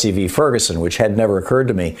of Plessy v. Ferguson, which had never occurred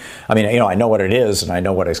to me. I mean, I know what it is and I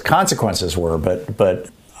know what its consequences were, but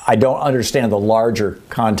I don't understand the larger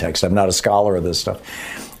context. I'm not a scholar of this stuff.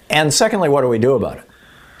 And secondly, what do we do about it?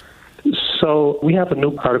 So we have a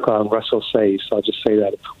new article on Russell Sage, so I'll just say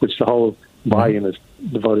that, which the whole volume is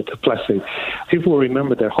devoted to Plessy. People will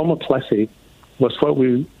remember that Homer Plessy was what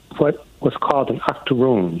was called an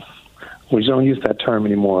octoroon. We don't use that term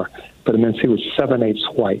anymore, but it means he was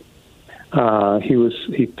 7/8 white.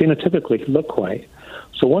 He phenotypically looked white.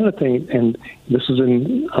 So one of the things, and this was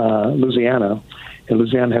in Louisiana, and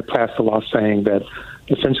Louisiana had passed a law saying that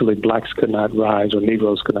essentially blacks could not ride, or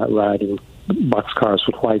Negroes could not ride in boxcars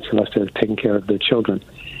with whites unless they were taking care of their children.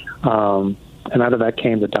 And out of that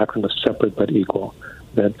came the doctrine of separate but equal,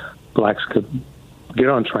 that blacks could get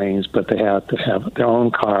on trains, but they had to have their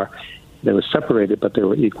own car. They were separated, but they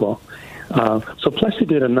were equal. So Plessy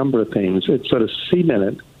did a number of things. It sort of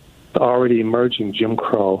cemented the already emerging Jim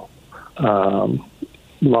Crow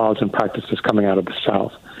laws and practices coming out of the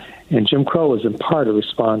South. And Jim Crow was in part a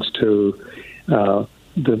response to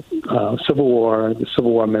the Civil War, the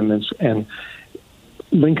Civil War amendments, and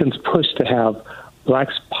Lincoln's push to have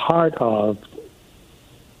blacks part of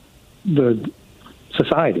the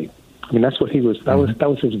society. I mean, that's what he was. That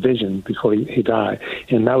was his vision before he died,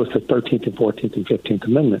 and that was the 13th and 14th and 15th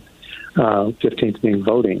Amendment. 15th being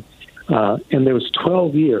voting, and there was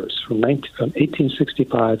 12 years from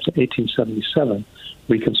 1865 to 1877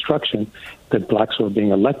 Reconstruction that blacks were being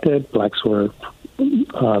elected, blacks were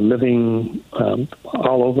living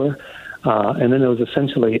all over, and then there was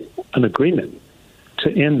essentially an agreement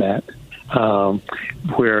to end that,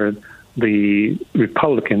 where the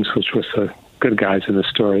Republicans, which was the good guys in the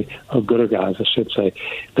story, or gooder guys, I should say,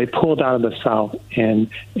 they pulled out of the South, and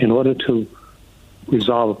in order to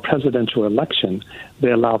resolve a presidential election,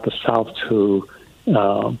 they allowed the South to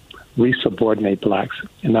resubordinate blacks,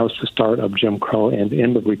 and that was the start of Jim Crow and the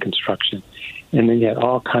end of Reconstruction. And then you had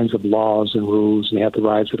all kinds of laws and rules, and you had the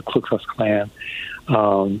rise of the Ku Klux Klan.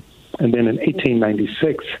 And then in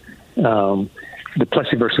 1896, the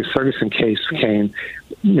Plessy versus Ferguson case came.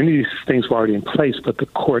 Many of these things were already in place, but the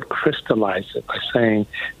court crystallized it by saying,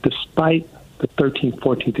 despite the 13th,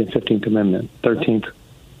 14th, and 15th Amendment, 13th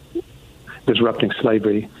disrupting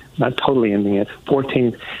slavery, not totally ending it,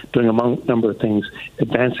 14th doing a number of things,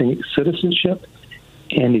 advancing citizenship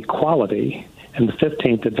and equality, and the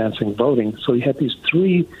 15th advancing voting. So you had these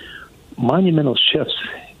three monumental shifts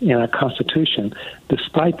in our Constitution.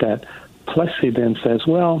 Despite that, Plessy then says,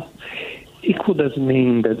 well, equal doesn't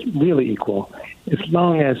mean that really equal. As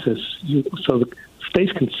long as so the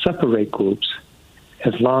states can separate groups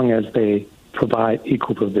as long as they provide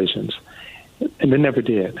equal provisions. And they never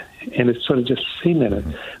did. And it sort of just cemented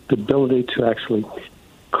the ability to actually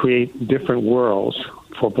create different worlds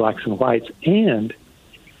for blacks and whites. And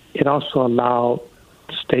it also allowed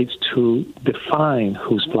states to define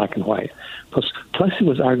who's black and white. Because Plessy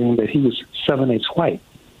was arguing that he was 7/8 white.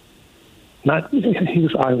 He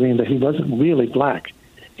was arguing that he wasn't really black.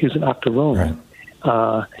 He was an octoroon.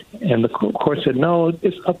 Right. And the court said, no,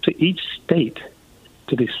 it's up to each state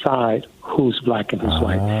to decide who's black and who's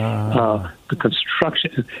white. The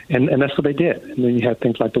construction, and that's what they did. And then you have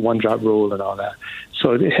things like the one-drop rule and all that.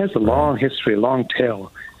 So it has a long history, a long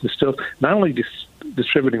tail. It's still not only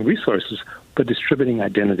distributing resources, but distributing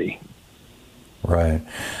identity. Right.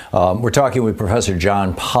 We're talking with Professor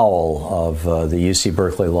John Powell of the UC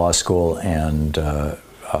Berkeley Law School and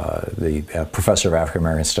professor of African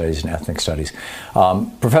American Studies and Ethnic Studies.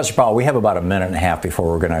 Professor Powell, we have about a minute and a half before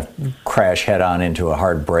we're going to crash head on into a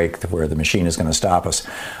hard break where the machine is going to stop us.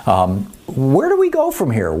 Where do we go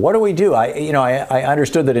from here? What do we do? I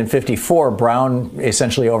understood that in '54, Brown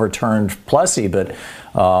essentially overturned Plessy, but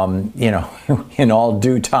in all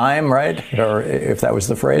due time, right? Or if that was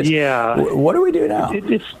the phrase. Yeah. What do we do now?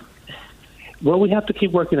 Well, we have to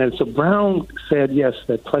keep working at it. So Brown said, yes,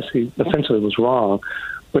 that Plessy essentially was wrong.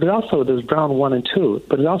 But it also, there's Brown 1 and 2.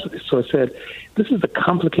 But it said, this is a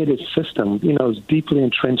complicated system, it's deeply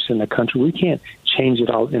entrenched in the country. We can't change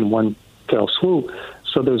it all in one fell swoop.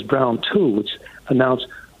 So there's Brown 2, which announced,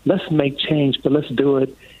 let's make change, but let's do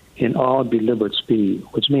it in all deliberate speed,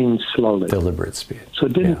 which means slowly. Deliberate speed. So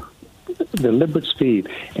it didn't, deliberate speed.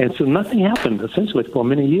 And so nothing happened, essentially, for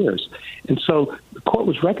many years. And so the court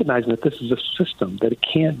was recognizing that this is a system, that it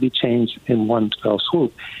can't be changed in one fell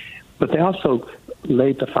swoop. But they also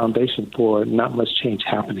laid the foundation for not much change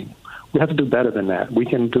happening. We have to do better than that.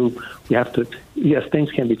 Yes,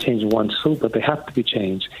 things can be changed in one swoop, but they have to be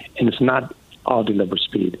changed. And it's not all deliberate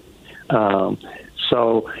speed.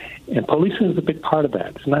 And policing is a big part of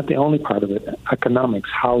that. It's not the only part of it. Economics,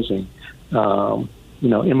 housing,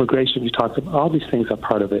 immigration, you talked about, all these things are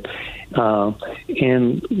part of it.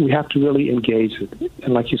 And we have to really engage it.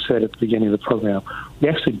 And like you said at the beginning of the program, we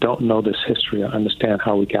actually don't know this history or understand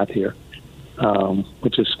how we got here,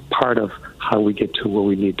 which is part of how we get to where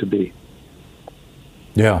we need to be.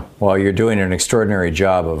 Yeah, well, you're doing an extraordinary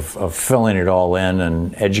job of filling it all in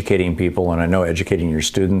and educating people, and I know educating your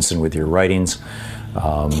students and with your writings.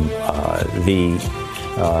 The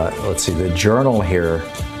journal here,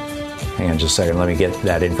 hang on just a second, let me get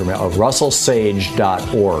that information.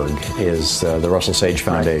 RussellSage.org is the Russell Sage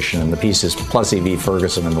Foundation, and the piece is Plessy v.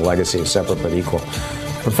 Ferguson and the Legacy of Separate but Equal.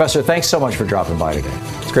 Professor, thanks so much for dropping by today.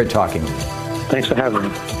 It's great talking to you. Thanks for having me.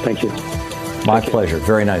 Thank you. My pleasure.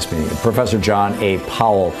 Very nice meeting you. Professor John A.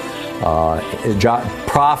 Powell,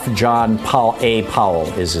 Prof. John Powell A. Powell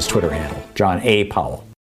is his Twitter handle. John A. Powell.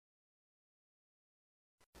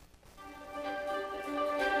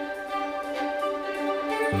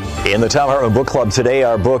 In the Thom Hartmann Book Club today,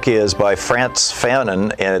 our book is by Frantz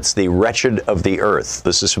Fanon, and it's The Wretched of the Earth.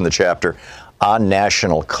 This is from the chapter on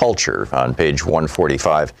national culture on page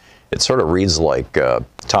 145. It sort of reads like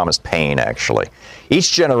Thomas Paine, actually.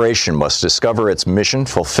 Each generation must discover its mission,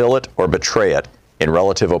 fulfill it, or betray it in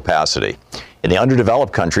relative opacity. In the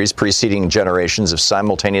underdeveloped countries, preceding generations have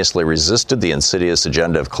simultaneously resisted the insidious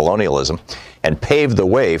agenda of colonialism and paved the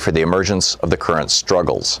way for the emergence of the current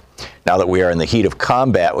struggles. Now that we are in the heat of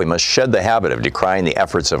combat, we must shed the habit of decrying the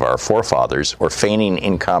efforts of our forefathers or feigning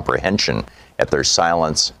incomprehension at their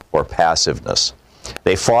silence or passiveness.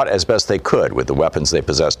 They fought as best they could with the weapons they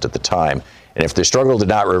possessed at the time, and if their struggle did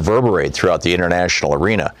not reverberate throughout the international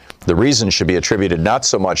arena, the reason should be attributed not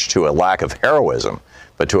so much to a lack of heroism,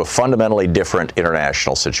 but to a fundamentally different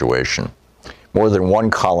international situation. More than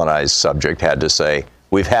one colonized subject had to say,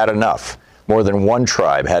 "We've had enough." More than one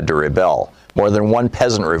tribe had to rebel. More than one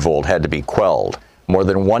peasant revolt had to be quelled. More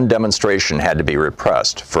than one demonstration had to be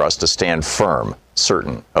repressed for us to stand firm,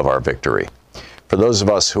 certain of our victory. For those of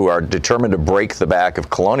us who are determined to break the back of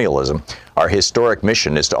colonialism, our historic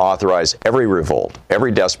mission is to authorize every revolt,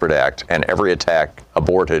 every desperate act, and every attack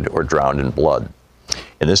aborted or drowned in blood.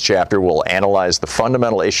 In this chapter, we'll analyze the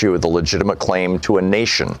fundamental issue of the legitimate claim to a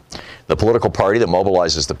nation. The political party that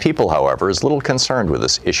mobilizes the people, however, is little concerned with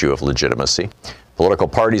this issue of legitimacy. Political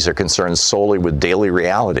parties are concerned solely with daily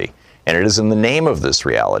reality, and it is in the name of this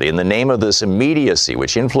reality, in the name of this immediacy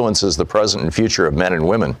which influences the present and future of men and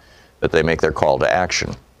women, that they make their call to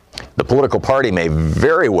action. The political party may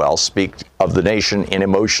very well speak of the nation in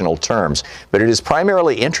emotional terms, but it is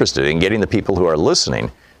primarily interested in getting the people who are listening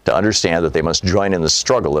to understand that they must join in the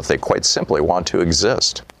struggle if they quite simply want to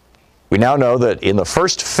exist. We now know that in the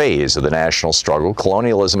first phase of the national struggle,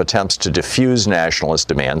 colonialism attempts to diffuse nationalist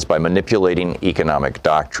demands by manipulating economic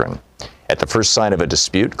doctrine. At the first sign of a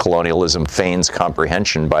dispute, colonialism feigns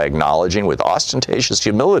comprehension by acknowledging with ostentatious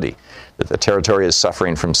humility that the territory is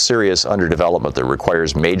suffering from serious underdevelopment that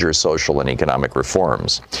requires major social and economic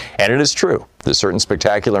reforms. And it is true that certain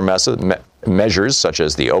spectacular measures, such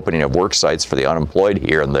as the opening of work sites for the unemployed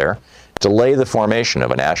here and there, delay the formation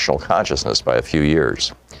of a national consciousness by a few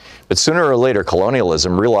years. But sooner or later,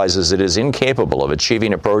 colonialism realizes it is incapable of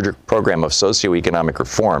achieving a program of socioeconomic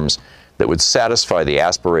reforms that would satisfy the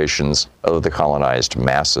aspirations of the colonized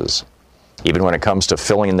masses. Even when it comes to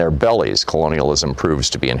filling their bellies, colonialism proves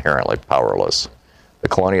to be inherently powerless. The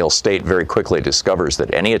colonial state very quickly discovers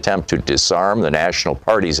that any attempt to disarm the national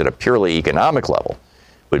parties at a purely economic level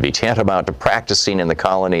would be tantamount to practicing in the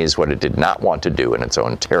colonies what it did not want to do in its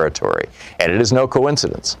own territory. And it is no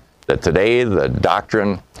coincidence that today the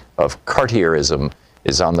doctrine of Cartierism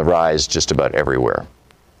is on the rise just about everywhere.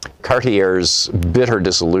 Cartier's bitter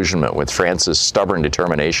disillusionment with France's stubborn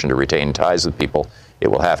determination to retain ties with people it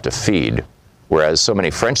will have to feed, whereas so many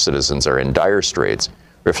French citizens are in dire straits,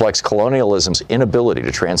 reflects colonialism's inability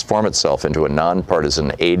to transform itself into a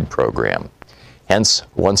nonpartisan aid program. Hence,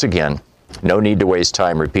 once again, no need to waste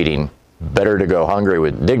time repeating, better to go hungry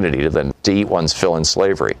with dignity than to eat one's fill in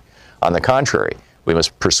slavery. On the contrary, we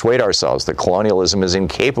must persuade ourselves that colonialism is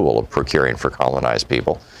incapable of procuring for colonized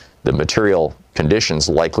people the material conditions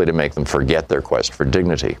likely to make them forget their quest for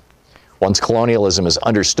dignity. Once colonialism is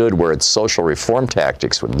understood where its social reform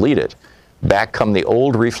tactics would lead it, back come the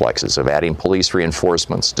old reflexes of adding police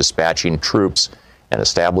reinforcements, dispatching troops, and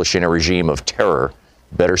establishing a regime of terror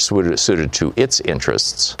better suited to its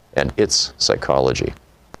interests and its psychology.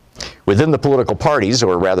 Within the political parties,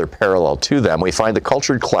 or rather parallel to them, we find the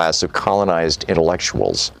cultured class of colonized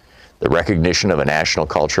intellectuals. The recognition of a national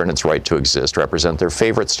culture and its right to exist represent their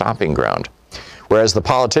favorite stomping ground. Whereas the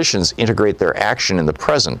politicians integrate their action in the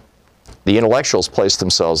present, the intellectuals place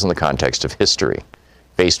themselves in the context of history.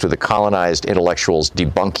 Faced with the colonized intellectuals'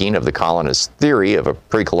 debunking of the colonists' theory of a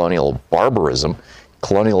pre-colonial barbarism,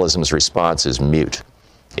 colonialism's response is mute.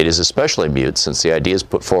 It is especially mute since the ideas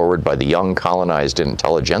put forward by the young colonized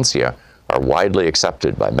intelligentsia are widely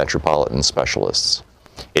accepted by metropolitan specialists.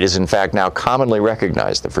 It is in fact now commonly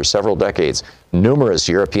recognized that for several decades, numerous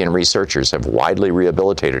European researchers have widely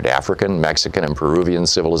rehabilitated African, Mexican, and Peruvian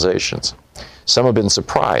civilizations. Some have been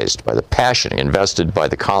surprised by the passion invested by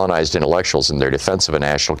the colonized intellectuals in their defense of a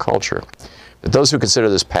national culture. But those who consider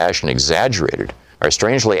this passion exaggerated are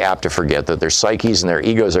strangely apt to forget that their psyches and their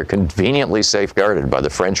egos are conveniently safeguarded by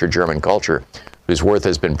the French or German culture, whose worth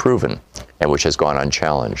has been proven and which has gone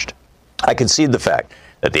unchallenged. I concede the fact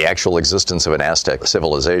that the actual existence of an Aztec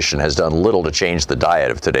civilization has done little to change the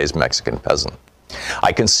diet of today's Mexican peasant.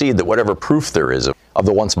 I concede that whatever proof there is of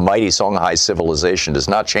the once mighty Songhai civilization does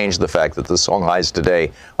not change the fact that the Songhais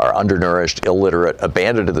today are undernourished, illiterate,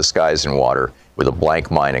 abandoned to the skies and water, with a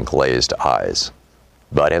blank mind and glazed eyes.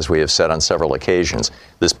 But as we have said on several occasions,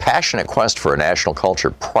 this passionate quest for a national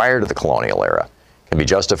culture prior to the colonial era can be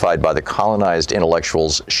justified by the colonized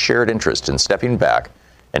intellectuals' shared interest in stepping back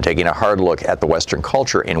and taking a hard look at the Western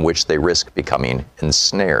culture in which they risk becoming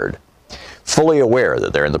ensnared. Fully aware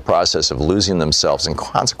that they're in the process of losing themselves and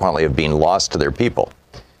consequently of being lost to their people,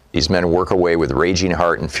 these men work away with raging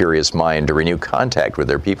heart and furious mind to renew contact with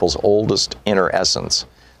their people's oldest inner essence,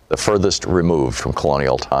 the furthest removed from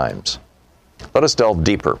colonial times. Let us delve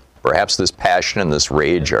deeper. Perhaps this passion and this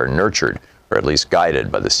rage are nurtured, or at least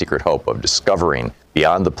guided, by the secret hope of discovering,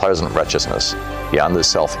 beyond the pleasant wretchedness, beyond the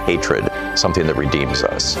self-hatred, something that redeems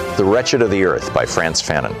us. The Wretched of the Earth by Frantz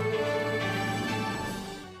Fanon.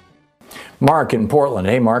 Mark in Portland.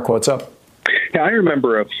 Hey, Mark, what's up? Yeah, I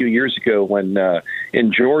remember a few years ago when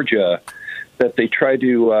in Georgia that they tried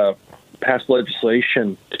to pass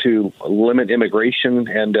legislation to limit immigration,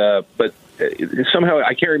 and but somehow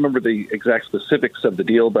I can't remember the exact specifics of the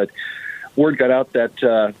deal, but word got out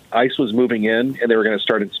that ICE was moving in and they were going to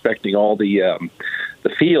start inspecting all the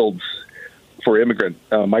fields for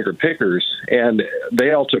migrant pickers, and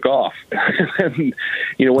they all took off. And,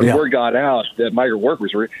 when word got out that migrant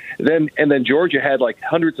workers were then Georgia had like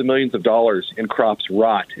hundreds of millions of dollars in crops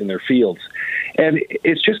rot in their fields. And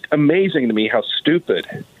it's just amazing to me how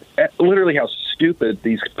stupid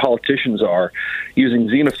these politicians are, using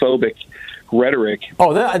xenophobic rhetoric.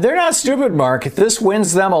 Oh, they're not stupid, Mark. This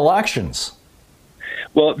wins them elections.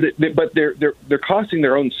 Well, but they're costing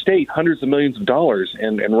their own state hundreds of millions of dollars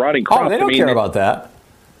and rotting crops. Oh, they don't care about that.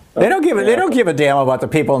 They don't give a damn about the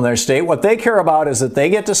people in their state. What they care about is that they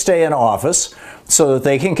get to stay in office so that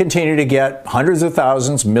they can continue to get hundreds of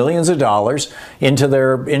thousands, millions of dollars into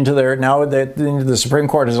their now that the Supreme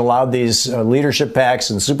Court has allowed these leadership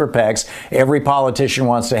PACs and super PACs. Every politician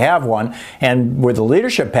wants to have one, and with the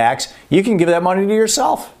leadership PACs, you can give that money to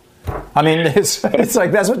yourself. I mean, it's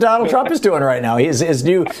like that's what Donald Trump is doing right now. His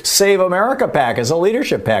new Save America PAC is a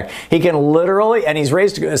leadership PAC. He can literally, and he's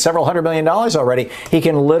raised several $100 million already, he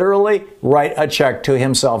can literally write a check to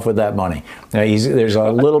himself with that money. Now, there's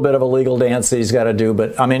a little bit of a legal dance that he's got to do,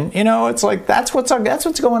 but I mean, it's like that's what's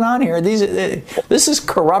going on here. This is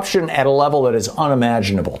corruption at a level that is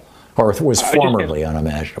unimaginable, or was formerly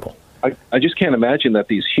unimaginable. I just can't imagine that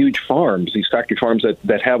these huge farms, these factory farms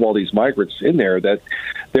that have all these migrants in there, that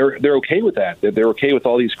they're okay with that. They're okay with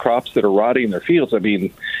all these crops that are rotting in their fields. I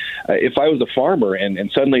mean, if I was a farmer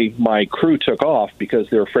and suddenly my crew took off because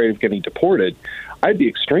they're afraid of getting deported, I'd be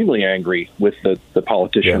extremely angry with the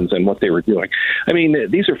politicians and what they were doing. I mean,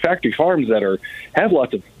 these are factory farms that have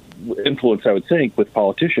lots of influence, I would think, with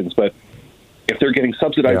politicians, but if they're getting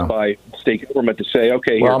subsidized by state government to say,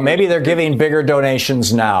 okay, well, maybe they're giving bigger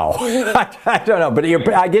donations now. I don't know, but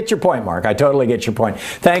I get your point, Mark. I totally get your point.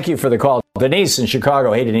 Thank you for the call. Denise in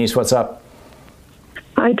Chicago. Hey, Denise, what's up?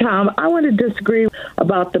 Hi, Tom. I want to disagree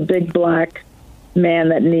about the big black man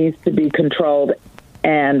that needs to be controlled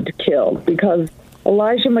and killed, because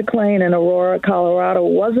Elijah McClain in Aurora, Colorado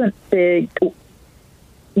wasn't a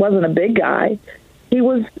big guy. He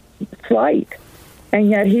was slight. And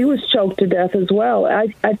yet he was choked to death as well.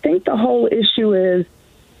 I think the whole issue is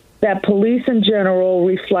that police in general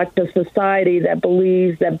reflect a society that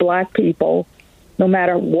believes that black people, no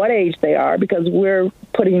matter what age they are, because we're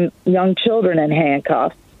putting young children in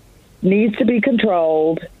handcuffs, needs to be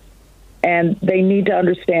controlled, and they need to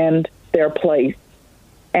understand their place.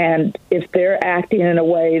 And if they're acting in a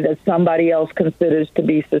way that somebody else considers to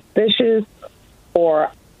be suspicious or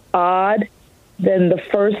odd, then the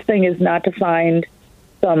first thing is not to find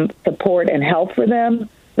some support and help for them.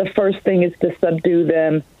 The first thing is to subdue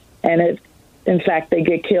them, and if, in fact, they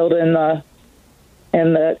get killed as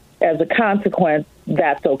a consequence,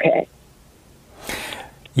 that's okay.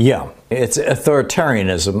 Yeah, it's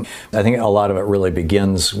authoritarianism. I think a lot of it really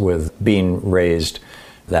begins with being raised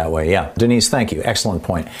that way. Yeah, Denise, thank you. Excellent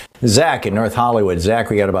point. Zach in North Hollywood.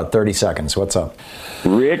 Zach, we got about 30 seconds. What's up?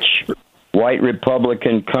 Rich white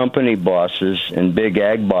Republican company bosses and big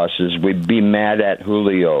ag bosses would be mad at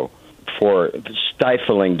Julio for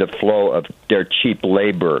stifling the flow of their cheap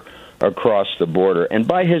labor across the border. And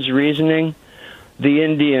by his reasoning, the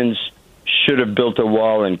Indians should have built a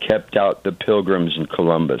wall and kept out the Pilgrims and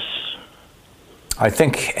Columbus. I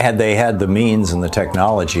think had they had the means and the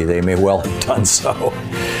technology, they may well have done so.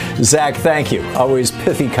 Zach, thank you. Always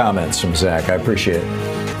pithy comments from Zach. I appreciate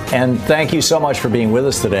it. And thank you so much for being with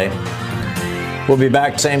us today. We'll be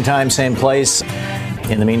back same time, same place.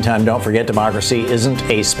 In the meantime, don't forget, democracy isn't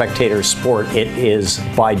a spectator sport. It is,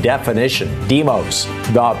 by definition, demos,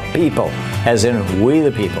 the people, as in we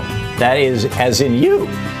the people. That is, as in you.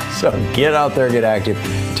 So get out there, get active,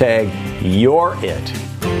 tag you're it.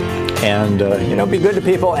 And, be good to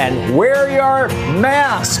people and wear your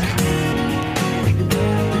mask.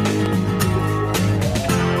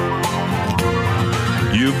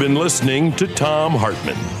 You've been listening to Thom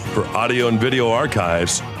Hartmann. For audio and video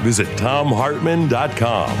archives, visit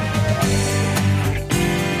thomhartmann.com.